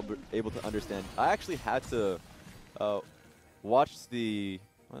being able to understand. I actually had to watch the,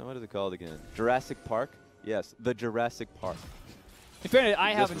 what is it called again? Jurassic Park? Yes, the Jurassic Park. In fairness,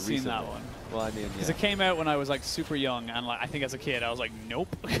 I haven't seen that one. Well, I mean, because it came out when I was super young, and I think as a kid I was like,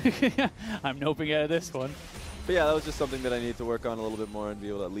 nope, I'm noping out of this one. But yeah, that was just something that I need to work on a little bit more and be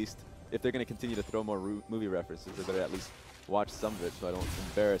able to at least, if they're going to continue to throw more movie references, I better at least watch some of it so I don't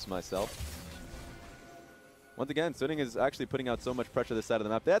embarrass myself. Once again, Suning is actually putting out so much pressure this side of the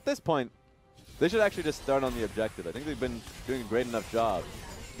map. At this point, they should actually just start on the objective. I think they've been doing a great enough job.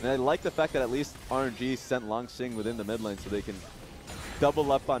 And I like the fact that at least RNG sent Langx within the mid lane so they can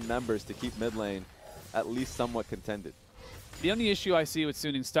double up on members to keep mid lane at least somewhat contended. The only issue I see with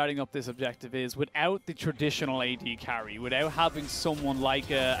Suning starting up this objective is without the traditional AD carry, without having someone like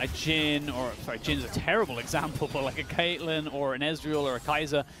a Jhin, or sorry, Jin's a terrible example, but like a Caitlyn or an Ezreal or a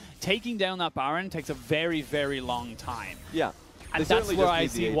Kai'Sa, taking down that Baron takes a very, very long time. Yeah. And that's where I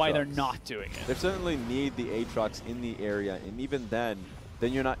see why they're not doing it. They certainly need the Aatrox in the area, and even then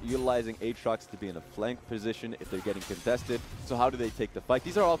you're not utilizing Aatrox to be in a flank position if they're getting contested. So how do they take the fight?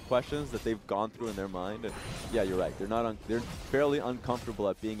 These are all questions that they've gone through in their mind. And yeah, you're right. They're fairly uncomfortable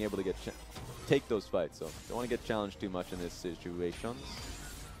at being able to take those fights. So don't want to get challenged too much in this situation.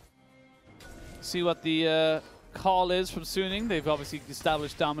 See what the call is from Suning. They've obviously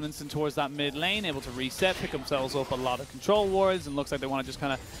established dominance and towards that mid lane, able to reset, pick themselves up a lot of control wards, and looks like they want to just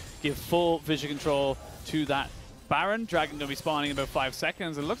kind of give full vision control to that Baron. Dragon going to be spawning in about 5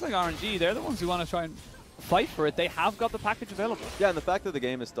 seconds. It looks like RNG, they're the ones who want to try and fight for it. They have got the package available. Yeah, and the fact that the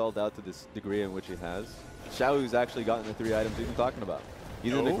game is stalled out to this degree in which it has, Xiaohu's actually gotten the 3 items he's been talking about.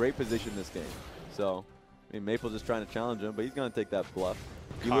 He's in a great position this game. So, I mean, Maple's just trying to challenge him, but he's going to take that bluff.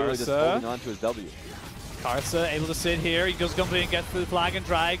 He's literally just holding on to his W. Karsa able to sit here. He does come in and get through the flag and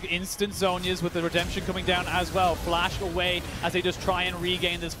drag. Instant Zonias with the redemption coming down as well. Flash away as they just try and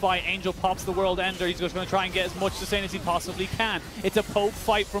regain this fight. Angel pops the World Ender. He's just going to try and get as much sustain as he possibly can. It's a poke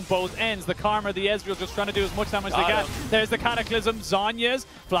fight from both ends. The Karma, the Ezreal just trying to do as much damage as they can. There's the Cataclysm. Zonias,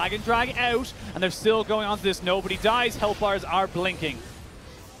 flag and drag out. And they're still going on to this. Nobody dies. Health bars are blinking.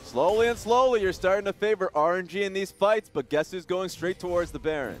 Slowly and slowly, you're starting to favor RNG in these fights, but guess who's going straight towards the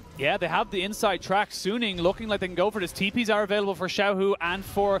Baron? Yeah, they have the inside track. Suning looking like they can go for this. TPs are available for Xiaohu and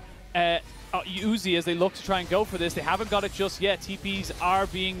for Uzi as they look to try and go for this. They haven't got it just yet. TPs are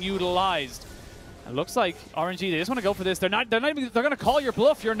being utilized. It looks like RNG, they just want to go for this. They're going to call your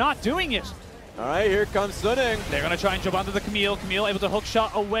bluff. You're not doing it. All right, here comes Suning. They're going to try and jump onto the Camille. Camille able to hook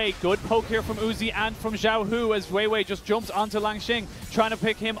shot away. Good poke here from Uzi and from Xiaohu as Weiwei just jumps onto Langx, trying to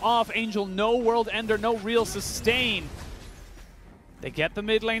pick him off. Angel, no World Ender, no real sustain. They get the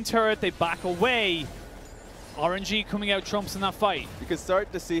mid lane turret, they back away. RNG coming out trumps in that fight. You can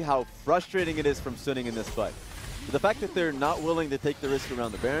start to see how frustrating it is from Suning in this fight. The fact that they're not willing to take the risk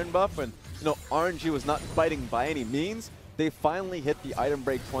around the Baron buff, and RNG was not fighting by any means, they finally hit the item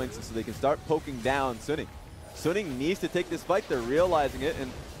break points so they can start poking down Suning. Suning needs to take this fight, they're realizing it,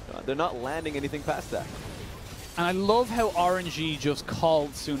 and they're not landing anything past that. And I love how RNG just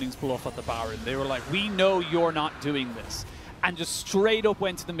called Suning's bluff at the Baron. They were like, we know you're not doing this. And just straight up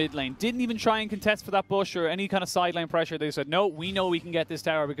went to the mid lane. Didn't even try and contest for that bush or any kind of side lane pressure. They said, no, we know we can get this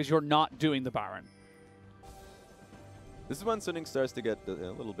tower because you're not doing the Baron. This is when Suning starts to get a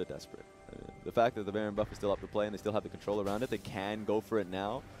little bit desperate. The fact that the Baron buff is still up to play and they still have the control around it, they can go for it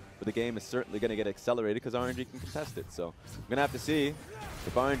now, but the game is certainly going to get accelerated because RNG can contest it. So we're going to have to see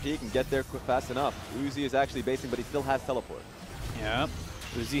if RNG can get there fast enough. Uzi is actually basing, but he still has teleport. Yeah,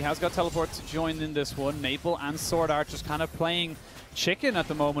 Uzi has got teleport to join in this one. Maple and SwordArt just kind of playing chicken at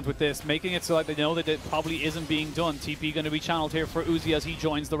the moment with this, making it so that they know that it probably isn't being done. TP going to be channeled here for Uzi as he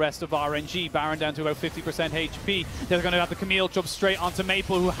joins the rest of RNG. Baron down to about 50% HP. They're going to have the Camille jump straight onto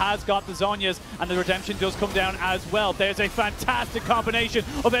Maple, who has got the Zhonya's, and the Redemption does come down as well. There's a fantastic combination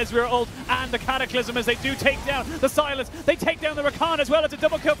of Ezreal ult and the Cataclysm as they do take down the Sylas. They take down the Rakan as well. It's a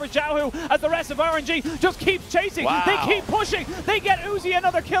double kill for Xiaohu as the rest of RNG just keeps chasing. Wow. They keep pushing. They get Uzi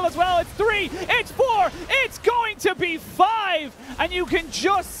another kill as well. It's 3, it's 4, it's going to be 5. And you can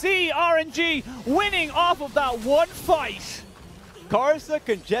just see RNG winning off of that one fight. Karsa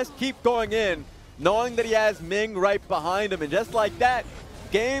can just keep going in, knowing that he has Ming right behind him. And just like that,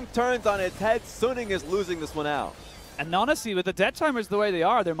 game turns on its head. Suning is losing this one out. And honestly, with the death timers the way they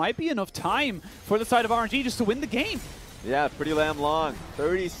are, there might be enough time for the side of RNG just to win the game. Yeah, pretty damn long.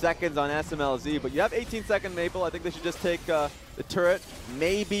 30 seconds on Smlz, but you have 18-second Maple. I think they should just take the turret,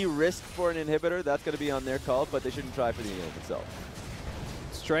 maybe risk for an inhibitor. That's going to be on their call, but they shouldn't try for the inhibitor itself.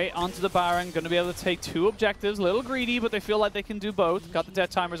 Straight onto the Baron, going to be able to take 2 objectives. A little greedy, but they feel like they can do both. Got the death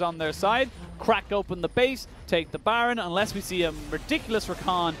timers on their side. Crack open the base, take the Baron, unless we see a ridiculous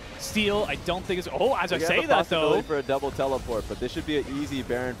Rakan steal. I don't think it's... Oh, as I say that, though. For a double teleport, but this should be an easy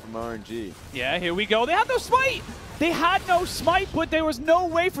Baron from RNG. Yeah, here we go. They have no smite! They had no smite, but there was no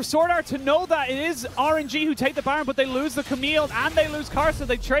way for SwordArt to know that it is RNG who take the Baron, but they lose the Camille and they lose Karsa.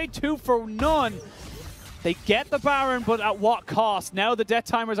 They trade 2 for none. They get the Baron, but at what cost? Now the death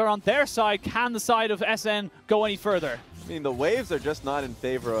timers are on their side. Can the side of SN go any further? I mean, the waves are just not in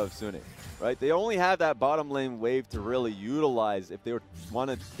favor of Suning, right? They only have that bottom lane wave to really utilize if they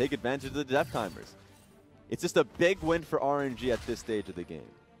want to take advantage of the death timers. It's just a big win for RNG at this stage of the game.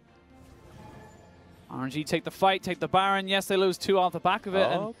 RNG take the fight, take the Baron. Yes, they lose 2 off the back of it.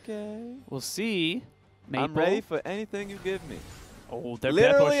 Okay. And we'll see. Maple. I'm ready for anything you give me. Oh, they're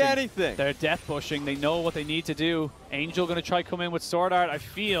literally death pushing. anything. They're death pushing. They know what they need to do. Angel going to try come in with SwordArt, I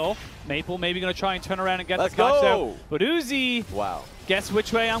feel. Maple maybe going to try and turn around and get the catch out. But Uzi, wow. Guess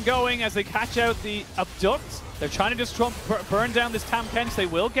which way I'm going as they catch out the Abduct. They're trying to just burn down this Tahm Kench. They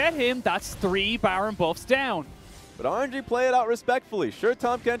will get him. That's 3 Baron buffs down. But RNG play it out respectfully. Sure,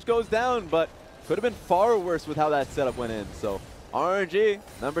 Tahm Kench goes down, but could have been far worse with how that setup went in. So RNG,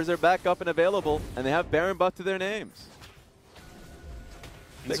 numbers are back up and available, and they have Baron buff to their names.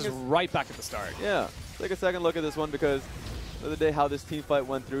 This is right back at the start. Yeah. Take a second look at this one because the other day how this team fight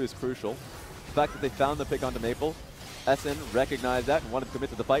went through is crucial. The fact that they found the pick onto Maple, SN recognized that and wanted to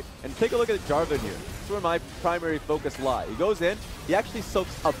commit to the fight. And take a look at Jarvan here. That's where my primary focus lies. He goes in, he actually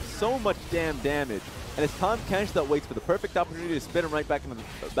soaks up so much damn damage, and it's Tahm Kench that waits for the perfect opportunity to spin him right back into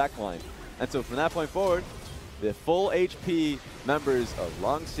the back line. And so from that point forward, the full HP members of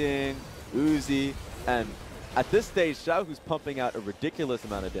Langx, Uzi, and at this stage, Xiaohu's pumping out a ridiculous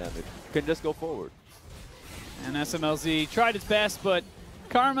amount of damage, can just go forward. And Smlz tried its best, but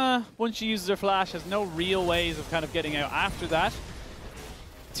Karma, once she uses her flash, has no real ways of kind of getting out after that.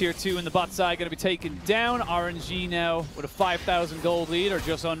 Tier 2 in the bot side going to be taken down. RNG now with a 5,000 gold lead, or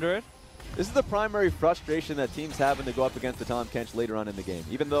just under it. This is the primary frustration that teams have when they go up against the Tahm Kench later on in the game.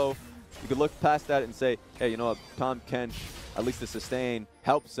 Even though you could look past that and say, hey, you know what, Tahm Kench, at least the sustain,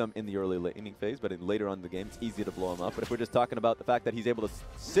 helps him in the early laning phase, but later on in the game, it's easy to blow him up. But if we're just talking about the fact that he's able to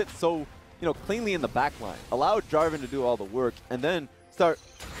sit so, cleanly in the back line, allow Jarvan to do all the work, and then start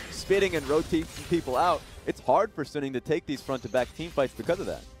spitting and rotating people out, it's hard for Suning to take these front-to-back team fights because of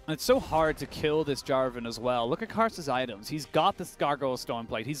that. And it's so hard to kill this Jarvan as well. Look at Karsa's items. He's got the Gargoyle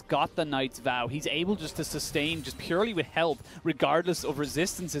Stoneplate. He's got the Knight's Vow. He's able just to sustain just purely with health, regardless of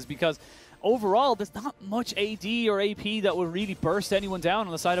resistances, because overall, there's not much AD or AP that will really burst anyone down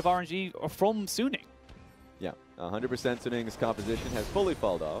on the side of RNG or from Suning. Yeah, 100% Suning's composition has fully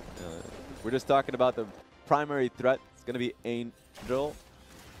fallen off. We're just talking about the primary threat. It's going to be Angel.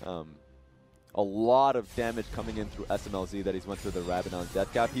 A lot of damage coming in through Smlz that he's went through the Rabadon's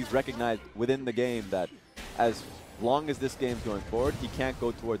death cap. He's recognized within the game that as long as this game's going forward, he can't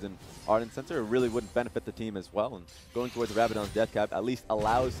go towards an Ardent Sensor. It really wouldn't benefit the team as well. And going towards Rabadon's death cap at least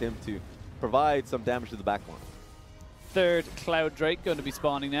allows him to provide some damage to the backline. Third Cloud Drake going to be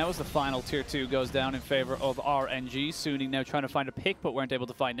spawning now as the final tier 2 goes down in favor of RNG. Suning now trying to find a pick but weren't able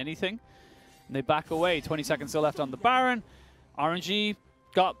to find anything. And they back away. 20 seconds still left on the Baron. RNG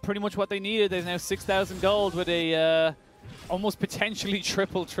got pretty much what they needed. There's now 6,000 gold with a almost potentially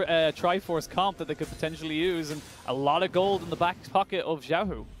triple Triforce comp that they could potentially use, and a lot of gold in the back pocket of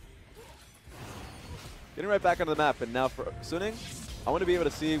Xiaohu. Getting right back onto the map, and now for Suning, I want to be able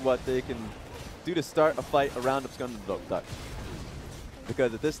to see what they can do to start a fight around Duck.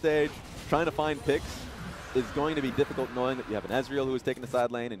 Because at this stage, trying to find picks is going to be difficult, knowing that you have an Ezreal who is taking the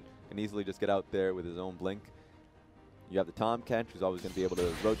side lane and can easily just get out there with his own blink. You have the Tahm Kench, who's always going to be able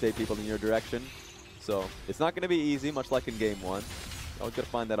to rotate people in your direction. So it's not going to be easy, much like in Game 1. You're always got to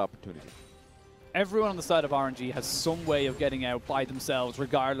find that opportunity. Everyone on the side of RNG has some way of getting out by themselves,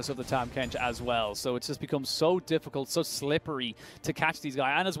 regardless of the Tahm Kench as well. So it's just become so difficult, so slippery to catch these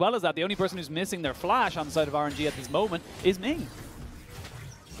guys. And as well as that, the only person who's missing their flash on the side of RNG at this moment is Ming.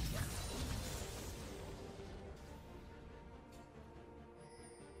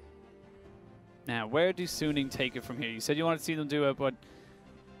 Now, where do Suning take it from here? You said you wanted to see them do it, but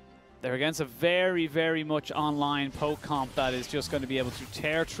they're against a very, very much online poke comp that is just going to be able to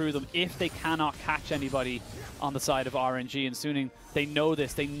tear through them if they cannot catch anybody on the side of RNG. And Suning, they know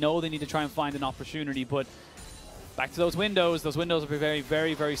this. They know they need to try and find an opportunity, but back to those windows will be very,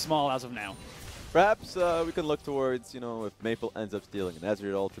 very, very small as of now. Perhaps we can look towards, if Maple ends up stealing an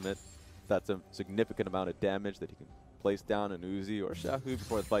Ezreal ultimate, that's a significant amount of damage that he can place down an Uzi or Xiaohu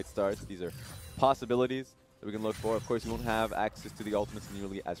before the fight starts. These are possibilities that we can look for. Of course, we won't have access to the ultimates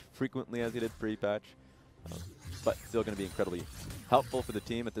nearly as frequently as he did pre-patch, but still going to be incredibly helpful for the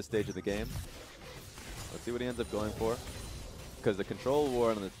team at this stage of the game. Let's see what he ends up going for, because the control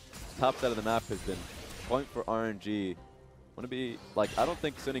war on the top side of the map has been point for RNG. Want to be like, I don't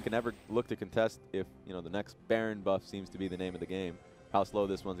think Suning can ever look to contest if the next Baron buff seems to be the name of the game. How slow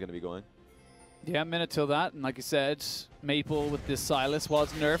this one's going to be going. Yeah, a minute till that, and like you said, Maple with this Sylas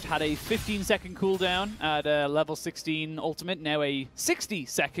was nerfed, had a 15-second cooldown at level 16 ultimate, now a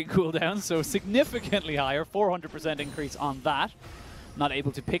 60-second cooldown, so significantly higher, 400% increase on that. Not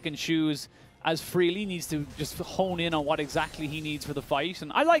able to pick and choose as freely, needs to just hone in on what exactly he needs for the fight,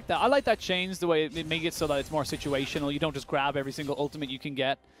 and I like that. I like that change, the way it makes it so that it's more situational. You don't just grab every single ultimate you can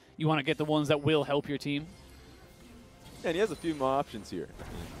get. You want to get the ones that will help your team. Yeah, and he has a few more options here.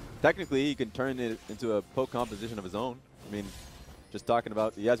 Technically, he can turn it into a poke composition of his own. I mean, just talking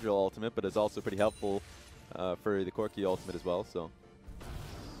about the Ezreal ultimate, but it's also pretty helpful for the Corki ultimate as well. So,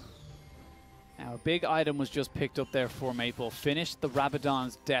 now a big item was just picked up there for Maple. Finished the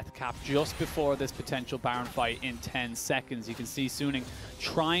Rabadon's death cap just before this potential Baron fight in 10 seconds. You can see Suning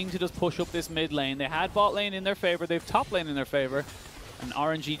trying to just push up this mid lane. They had bot lane in their favor. They have top lane in their favor. And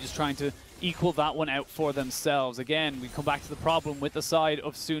RNG just trying to equal that one out for themselves. Again, we come back to the problem with the side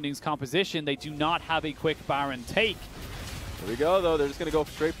of Suning's composition. They do not have a quick Baron take. Here we go, though. They're just going to go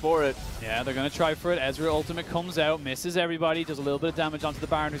straight for it. Yeah, they're going to try for it. Ezreal ultimate comes out, misses everybody, does a little bit of damage onto the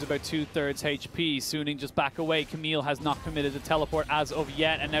Baron, who's about 2/3 HP. Suning just back away. Camille has not committed the teleport as of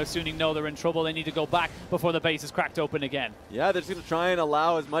yet, and now Suning know they're in trouble. They need to go back before the base is cracked open again. Yeah, they're just going to try and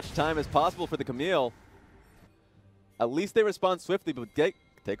allow as much time as possible for the Camille. At least they respond swiftly, but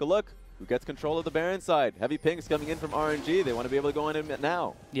take a look. Who gets control of the Baron side? Heavy pings coming in from RNG. They want to be able to go in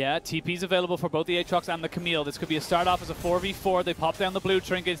now. Yeah, TP's available for both the Aatrox and the Camille. This could be a start off as a 4v4. They pop down the blue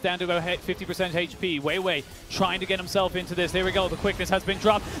trinkets down to about 50% HP. Weiwei trying to get himself into this. There we go. The quickness has been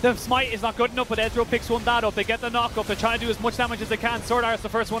dropped. The smite is not good enough, but Ezreal picks that up. They get the knock up. They're trying to do as much damage as they can. SwordArt's the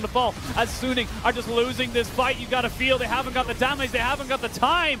first one to fall. As Suning are just losing this fight, you got to feel they haven't got the damage. They haven't got the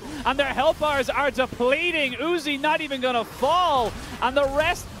time. And their health bars are depleting. Uzi not even going to fall. And the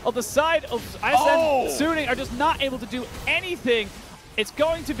rest of the side of Suning are just not able to do anything. It's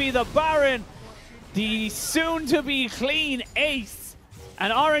going to be the Baron, the soon-to-be clean ace,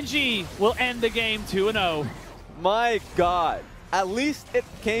 and RNG will end the game 2-0. My God. At least it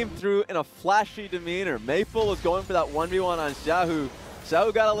came through in a flashy demeanor. Maple was going for that 1v1 on Xiaohu.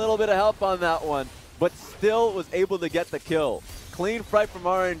 Xiaohu got a little bit of help on that one, but still was able to get the kill. Clean fight from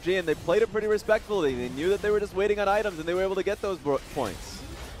RNG, and they played it pretty respectfully. They knew that they were just waiting on items, and they were able to get those points.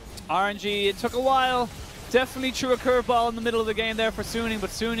 RNG, it took a while. Definitely threw a curveball in the middle of the game there for Suning, but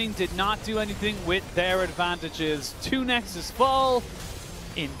Suning did not do anything with their advantages. 2 Nexus fall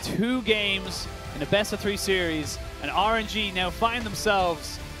in 2 games in a best-of-3 series, and RNG now find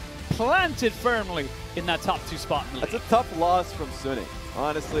themselves planted firmly in that top 2 spot in the league. That's a tough loss from Suning.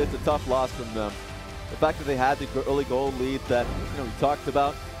 Honestly, it's a tough loss from them. The fact that they had the early goal lead that we talked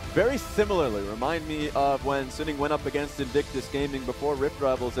about, very similarly remind me of when Suning went up against Invictus Gaming before Rift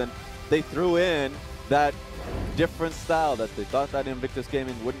Rivals, and they threw in that different style that they thought that Invictus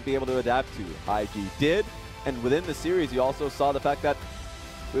Gaming wouldn't be able to adapt to. IG did, and within the series you also saw the fact that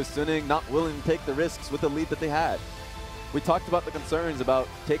it was Suning not willing to take the risks with the lead that they had. We talked about the concerns about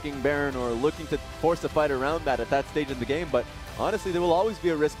taking Baron or looking to force a fight around that at that stage in the game, but honestly there will always be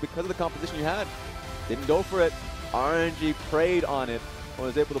a risk because of the composition you had. Didn't go for it. RNG preyed on it and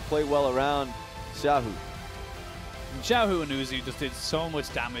was able to play well around Xiaohu. Xiaohu and Uzi just did so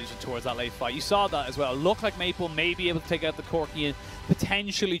much damage towards that late fight. You saw that as well. It looked like Maple may be able to take out the Corki and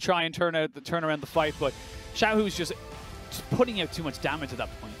potentially try and turn around the fight, but Xiaohu was just putting out too much damage at that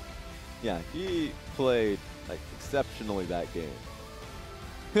point. Yeah, he played like exceptionally that game.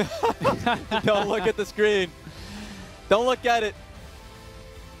 Don't look at the screen. Don't look at it.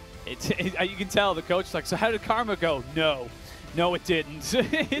 You can tell the coach is like, so how did Karma go? No, it didn't.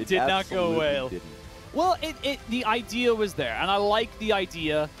 It did not go well. Didn't. Well, the idea was there, and I like the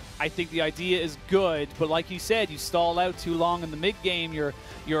idea. I think the idea is good, but like you said, you stall out too long in the mid game.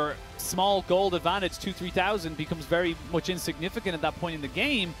 Your small gold advantage, 2,000-3,000, becomes very much insignificant at that point in the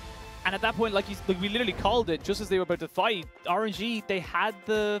game. And at that point, like we literally called it just as they were about to fight. RNG, they had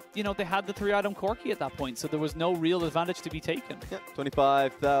the 3-item Corki at that point, so there was no real advantage to be taken. Yeah,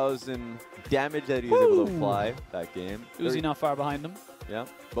 25,000 damage that he was able to apply that game. Uzi not far behind them. Yeah,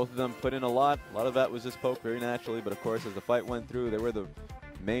 both of them put in a lot. A lot of that was just poke very naturally, but of course, as the fight went through, they were the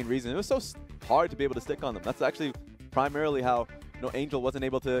main reason. It was so hard to be able to stick on them. That's actually primarily how Angel wasn't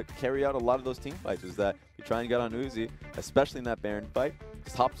able to carry out a lot of those team fights, is that you try and get on Uzi, especially in that Baron fight,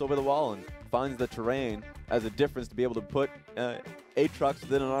 just hops over the wall and finds the terrain as a difference to be able to put Aatrox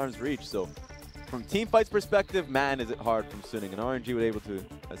within an arm's reach. So from team fights perspective, man, is it hard from Suning, and RNG was able to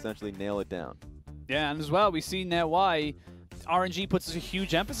essentially nail it down. Yeah, and as well, we see now why RNG puts a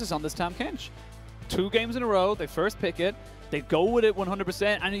huge emphasis on this Tahm Kench. 2 games in a row, they first pick it, they go with it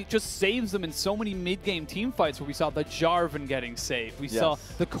 100%, and it just saves them in so many mid-game team fights where we saw the Jarvan getting saved, we saw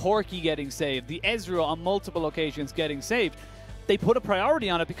the Corki getting saved, the Ezreal on multiple occasions getting saved. They put a priority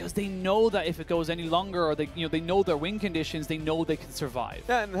on it because they know that if it goes any longer, or they know their win conditions, they know they can survive.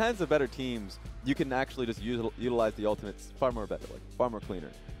 Yeah, in the hands of better teams, you can actually just utilize the ultimates far more better, like far more cleaner.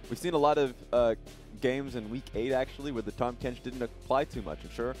 We've seen a lot of games in Week 8 actually where the Tahm Kench didn't apply too much.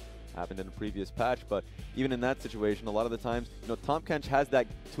 I'm sure happened in a previous patch, but even in that situation, a lot of the times, Tahm Kench has that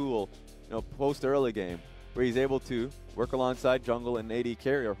tool, post early game, where he's able to work alongside jungle and AD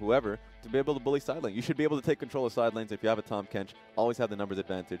carry or whoever to be able to bully side lane. You should be able to take control of side lanes if you have a Tahm Kench. Always have the numbers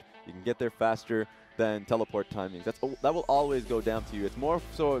advantage. You can get there faster than teleport timings. That will always go down to you. It's more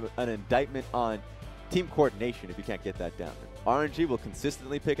so an indictment on team coordination if you can't get that down. RNG will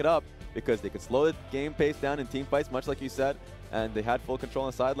consistently pick it up because they can slow the game pace down in team fights, much like you said, and they had full control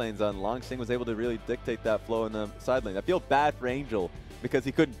on side lanes, and Langx was able to really dictate that flow in the side lane. I feel bad for Angel because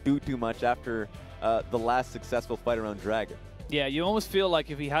he couldn't do too much after the last successful fight around Dragon. Yeah, you almost feel like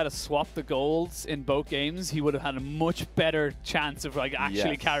if he had to swap the golds in both games, he would have had a much better chance of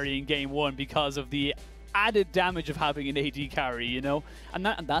actually carrying game 1 because of the added damage of having an AD carry, and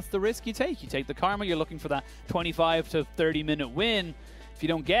that's the risk you take. You take the Karma, you're looking for that 25 to 30 minute win. If you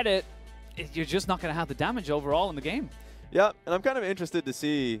don't get it, you're just not going to have the damage overall in the game. Yeah, and I'm kind of interested to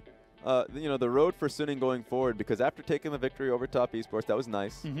see the road for Suning going forward, because after taking the victory over Top Esports, that was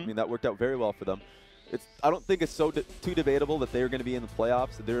nice. I mean, that worked out very well for them. I don't think it's too debatable that they're going to be in the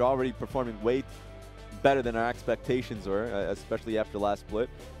playoffs. They're already performing way better than our expectations were, especially after last split.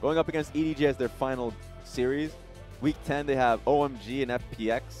 Going up against EDG as their final series. Week 10, they have OMG and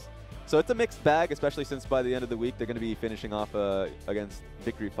FPX. So it's a mixed bag, especially since by the end of the week, they're going to be finishing off against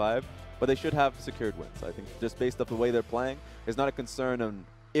Victory 5. But they should have secured wins. I think just based off the way they're playing, it's not a concern on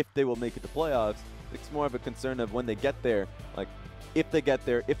if they will make it to playoffs. It's more of a concern of when they get there, like if they get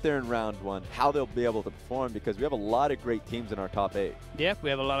there, if they're in round 1, how they'll be able to perform, because we have a lot of great teams in our top 8. Yeah, we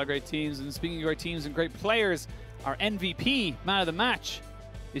have a lot of great teams. And speaking of great teams and great players, our MVP, man of the match,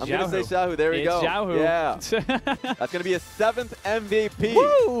 is Xiaohu. I'm going to say Xiaohu. There we go. Xiaohu. Yeah. That's going to be a 7th MVP.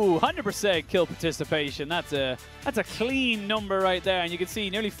 Woo! 100% kill participation. That's a clean number right there. And you can see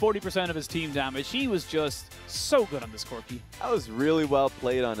nearly 40% of his team damage. He was just so good on this Corki. That was really well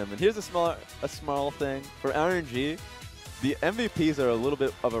played on him. And here's a small thing. For RNG, the MVPs are a little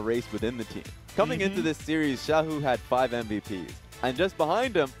bit of a race within the team. Coming into this series, Xiaohu had 5 MVPs. And just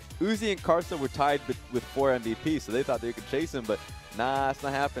behind him, Uzi and Karsa were tied with 4 MVPs, so they thought they could chase him, but nah, it's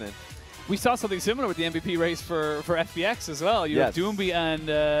not happening. We saw something similar with the MVP race for FBX as well. You have Doomby and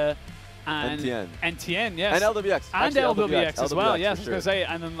NTN, yes. And LWX. And LWX as well, yes, I was sure. going to say.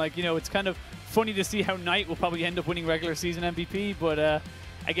 And then, like, you know, it's kind of funny to see how Knight will probably end up winning regular season MVP, but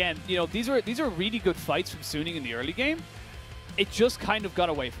again, you know, these are really good fights from Suning in the early game. It just kind of got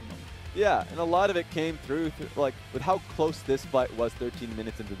away from them. Yeah, and a lot of it came through, like, with how close this fight was 13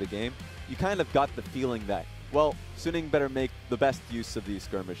 minutes into the game, you kind of got the feeling that, well, Suning better make the best use of these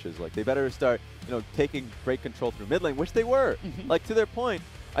skirmishes. Like, they better start, you know, taking great control through mid lane, which they were. Like, to their point,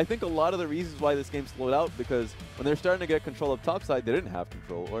 I think a lot of the reasons why this game slowed out, because when they're starting to get control of top side, they didn't have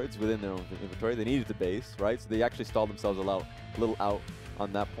control, or it's within their own inventory. They needed the base, right? So they actually stalled themselves a little out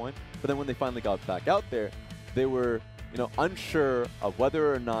on that point. But then when they finally got back out there, they were, you know, unsure of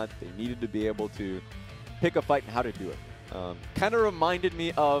whether or not they needed to be able to pick a fight and how to do it. Kind of reminded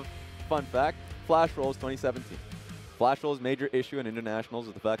me of, fun fact, Flash Rolls 2017. Flash Rolls' major issue in internationals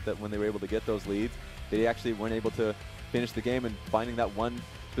is the fact that when they were able to get those leads, they actually weren't able to finish the game and finding that one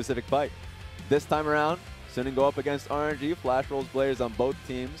specific fight. This time around, Suning go up against RNG, Flash Rolls players on both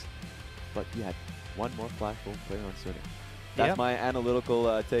teams, but you had one more Flash Rolls player on Suning. That's my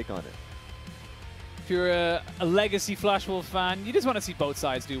analytical take on it. If you're a legacy Flash Wolf fan, you just want to see both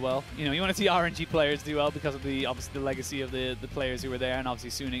sides do well. You know, you want to see RNG players do well because of obviously the legacy of the players who were there, and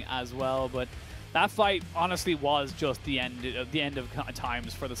obviously Suning as well. But that fight honestly was just the end of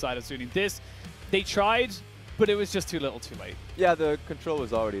times for the side of Suning. They tried, but it was just too little, too late. Yeah, the control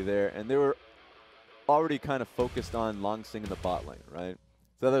was already there, and they were already kind of focused on Langx in the bot lane, right?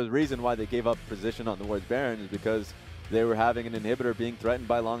 So the reason why they gave up position on the Ward's Baron is because they were having an inhibitor being threatened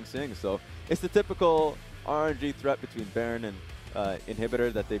by Langx. So it's the typical RNG threat between Baron and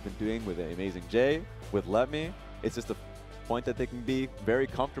inhibitor that they've been doing with Amazing J, with Let Me. It's just a point that they can be very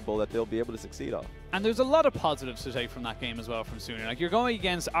comfortable that they'll be able to succeed off. And there's a lot of positives to take from that game as well from Suning. Like, you're going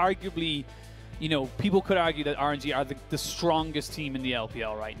against arguably, you know, people could argue that RNG are the strongest team in the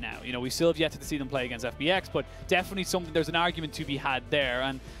LPL right now. You know, we still have yet to see them play against FBX, but definitely there's an argument to be had there.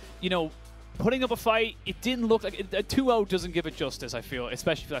 And, you know, putting up a fight, it didn't look like a 2-0 doesn't give it justice, I feel,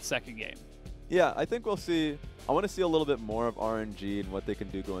 especially for that second game. Yeah, I think we'll see. I want to see a little bit more of RNG and what they can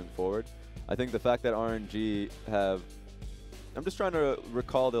do going forward. I think the fact that RNG have... I'm just trying to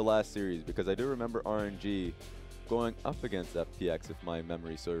recall the last series, because I do remember RNG going up against FPX, if my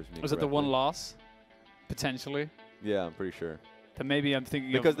memory serves me Was correctly. It the one loss? Potentially? Yeah, I'm pretty sure. Then maybe I'm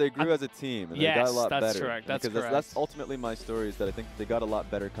thinking because they grew as a team, and they got a lot better. Yes, that's correct. That's ultimately my story, is that I think they got a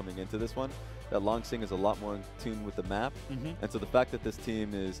lot better coming into this one. That Langx is a lot more in tune with the map. And so the fact that this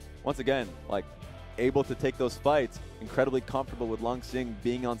team is, once again, like, able to take those fights, incredibly comfortable with Langx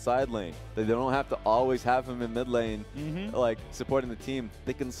being on side lane. They don't have to always have him in mid lane, like, supporting the team.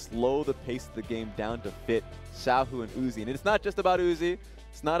 They can slow the pace of the game down to fit Xiaohu and Uzi. And it's not just about Uzi.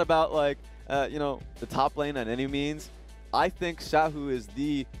 It's not about, like, you know, the top lane on any means. I think Xiaohu is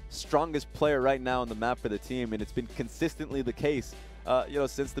the strongest player right now on the map for the team, and it's been consistently the case, you know,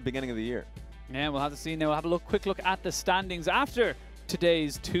 since the beginning of the year. Yeah, we'll have to see now. We'll have a quick look at the standings after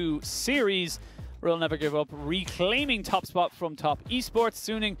today's 2 series. We'll never give up, reclaiming top spot from top esports.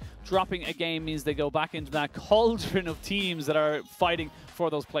 Suning dropping a game means they go back into that cauldron of teams that are fighting for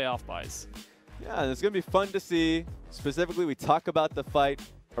those playoff buys. Yeah, and it's going to be fun to see. Specifically, we talk about the fight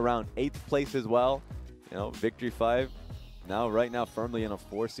around 8th place as well. You know, Victory 5 right now firmly in a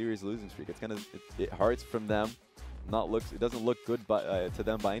 4-series losing streak. It's kind of, it hurts from them. It doesn't look good to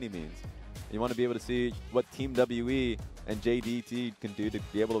them by any means. You want to be able to see what Team WE and JDT can do to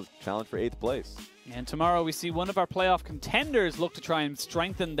be able to challenge for 8th place. And tomorrow we see one of our playoff contenders look to try and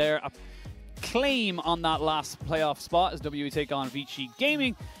strengthen their claim on that last playoff spot as WE take on Vici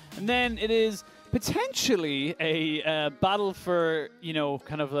Gaming. And then it is potentially a battle for, you know,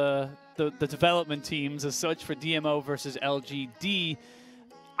 kind of the development teams as such for DMO versus LGD.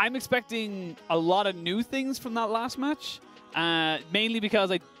 I'm expecting a lot of new things from that last match. Mainly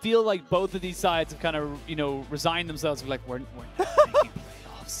because I feel like both of these sides have kind of, you know, resigned themselves. Like, we're not making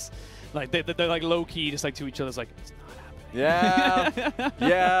playoffs. Like, they're like low-key, just like to each other. It's like, it's not happening. Yeah,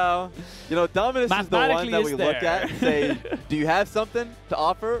 yeah. You know, Dominus is the one that we look at and say, do you have something to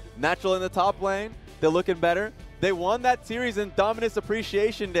offer? Natural in the top lane. They're looking better. They won that series in Dominus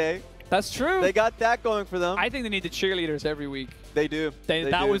Appreciation Day. That's true. They got that going for them. I think they need the cheerleaders every week. They do.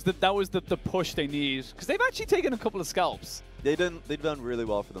 That was the push they need, because they've actually taken a couple of scalps. They've done really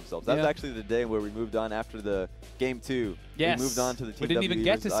well for themselves. That was actually the day where we moved on after the game 2. Yes. We moved on to the Team We didn't even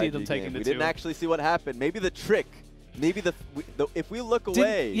get to see them taking the 2. We didn't actually see what happened. Maybe the trick maybe if we look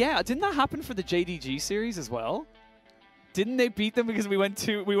away. Didn't that happen for the JDG series as well? Didn't they beat them because we went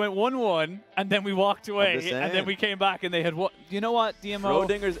 1-1 and then we walked away and then we came back and they had what? You know what, DMO?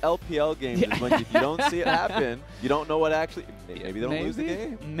 Schrodinger's LPL games is when if you don't see it happen, you don't know what actually. Maybe they don't lose the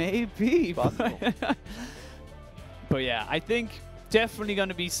game. Maybe. Possible. But yeah, I think definitely going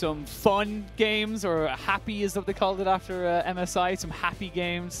to be some fun games, or happy is what they called it after MSI. Some happy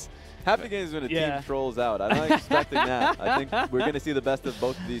games. Happy games when a team trolls out. I'm not expecting that. I think we're going to see the best of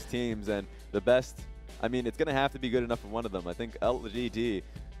both of these teams, and the best. I mean, it's going to have to be good enough for one of them. I think LGD,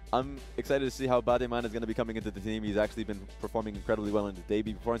 I'm excited to see how Bademan is going to be coming into the team. He's actually been performing incredibly well in his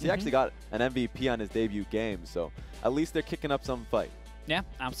debut performance. He actually got an MVP on his debut game, so at least they're kicking up some fight. Yeah,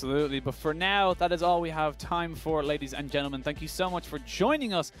 absolutely. But for now, that is all we have time for, ladies and gentlemen. Thank you so much for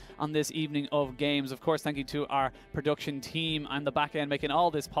joining us on this evening of games. Of course, thank you to our production team and the back end making all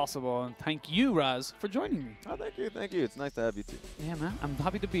this possible. And thank you, Raz, for joining me. Oh, thank you. Thank you. It's nice to have you too. Yeah, man. I'm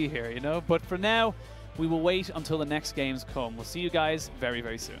happy to be here, you know. But for now, we will wait until the next games come. We'll see you guys very,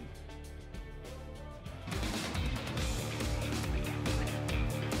 very soon.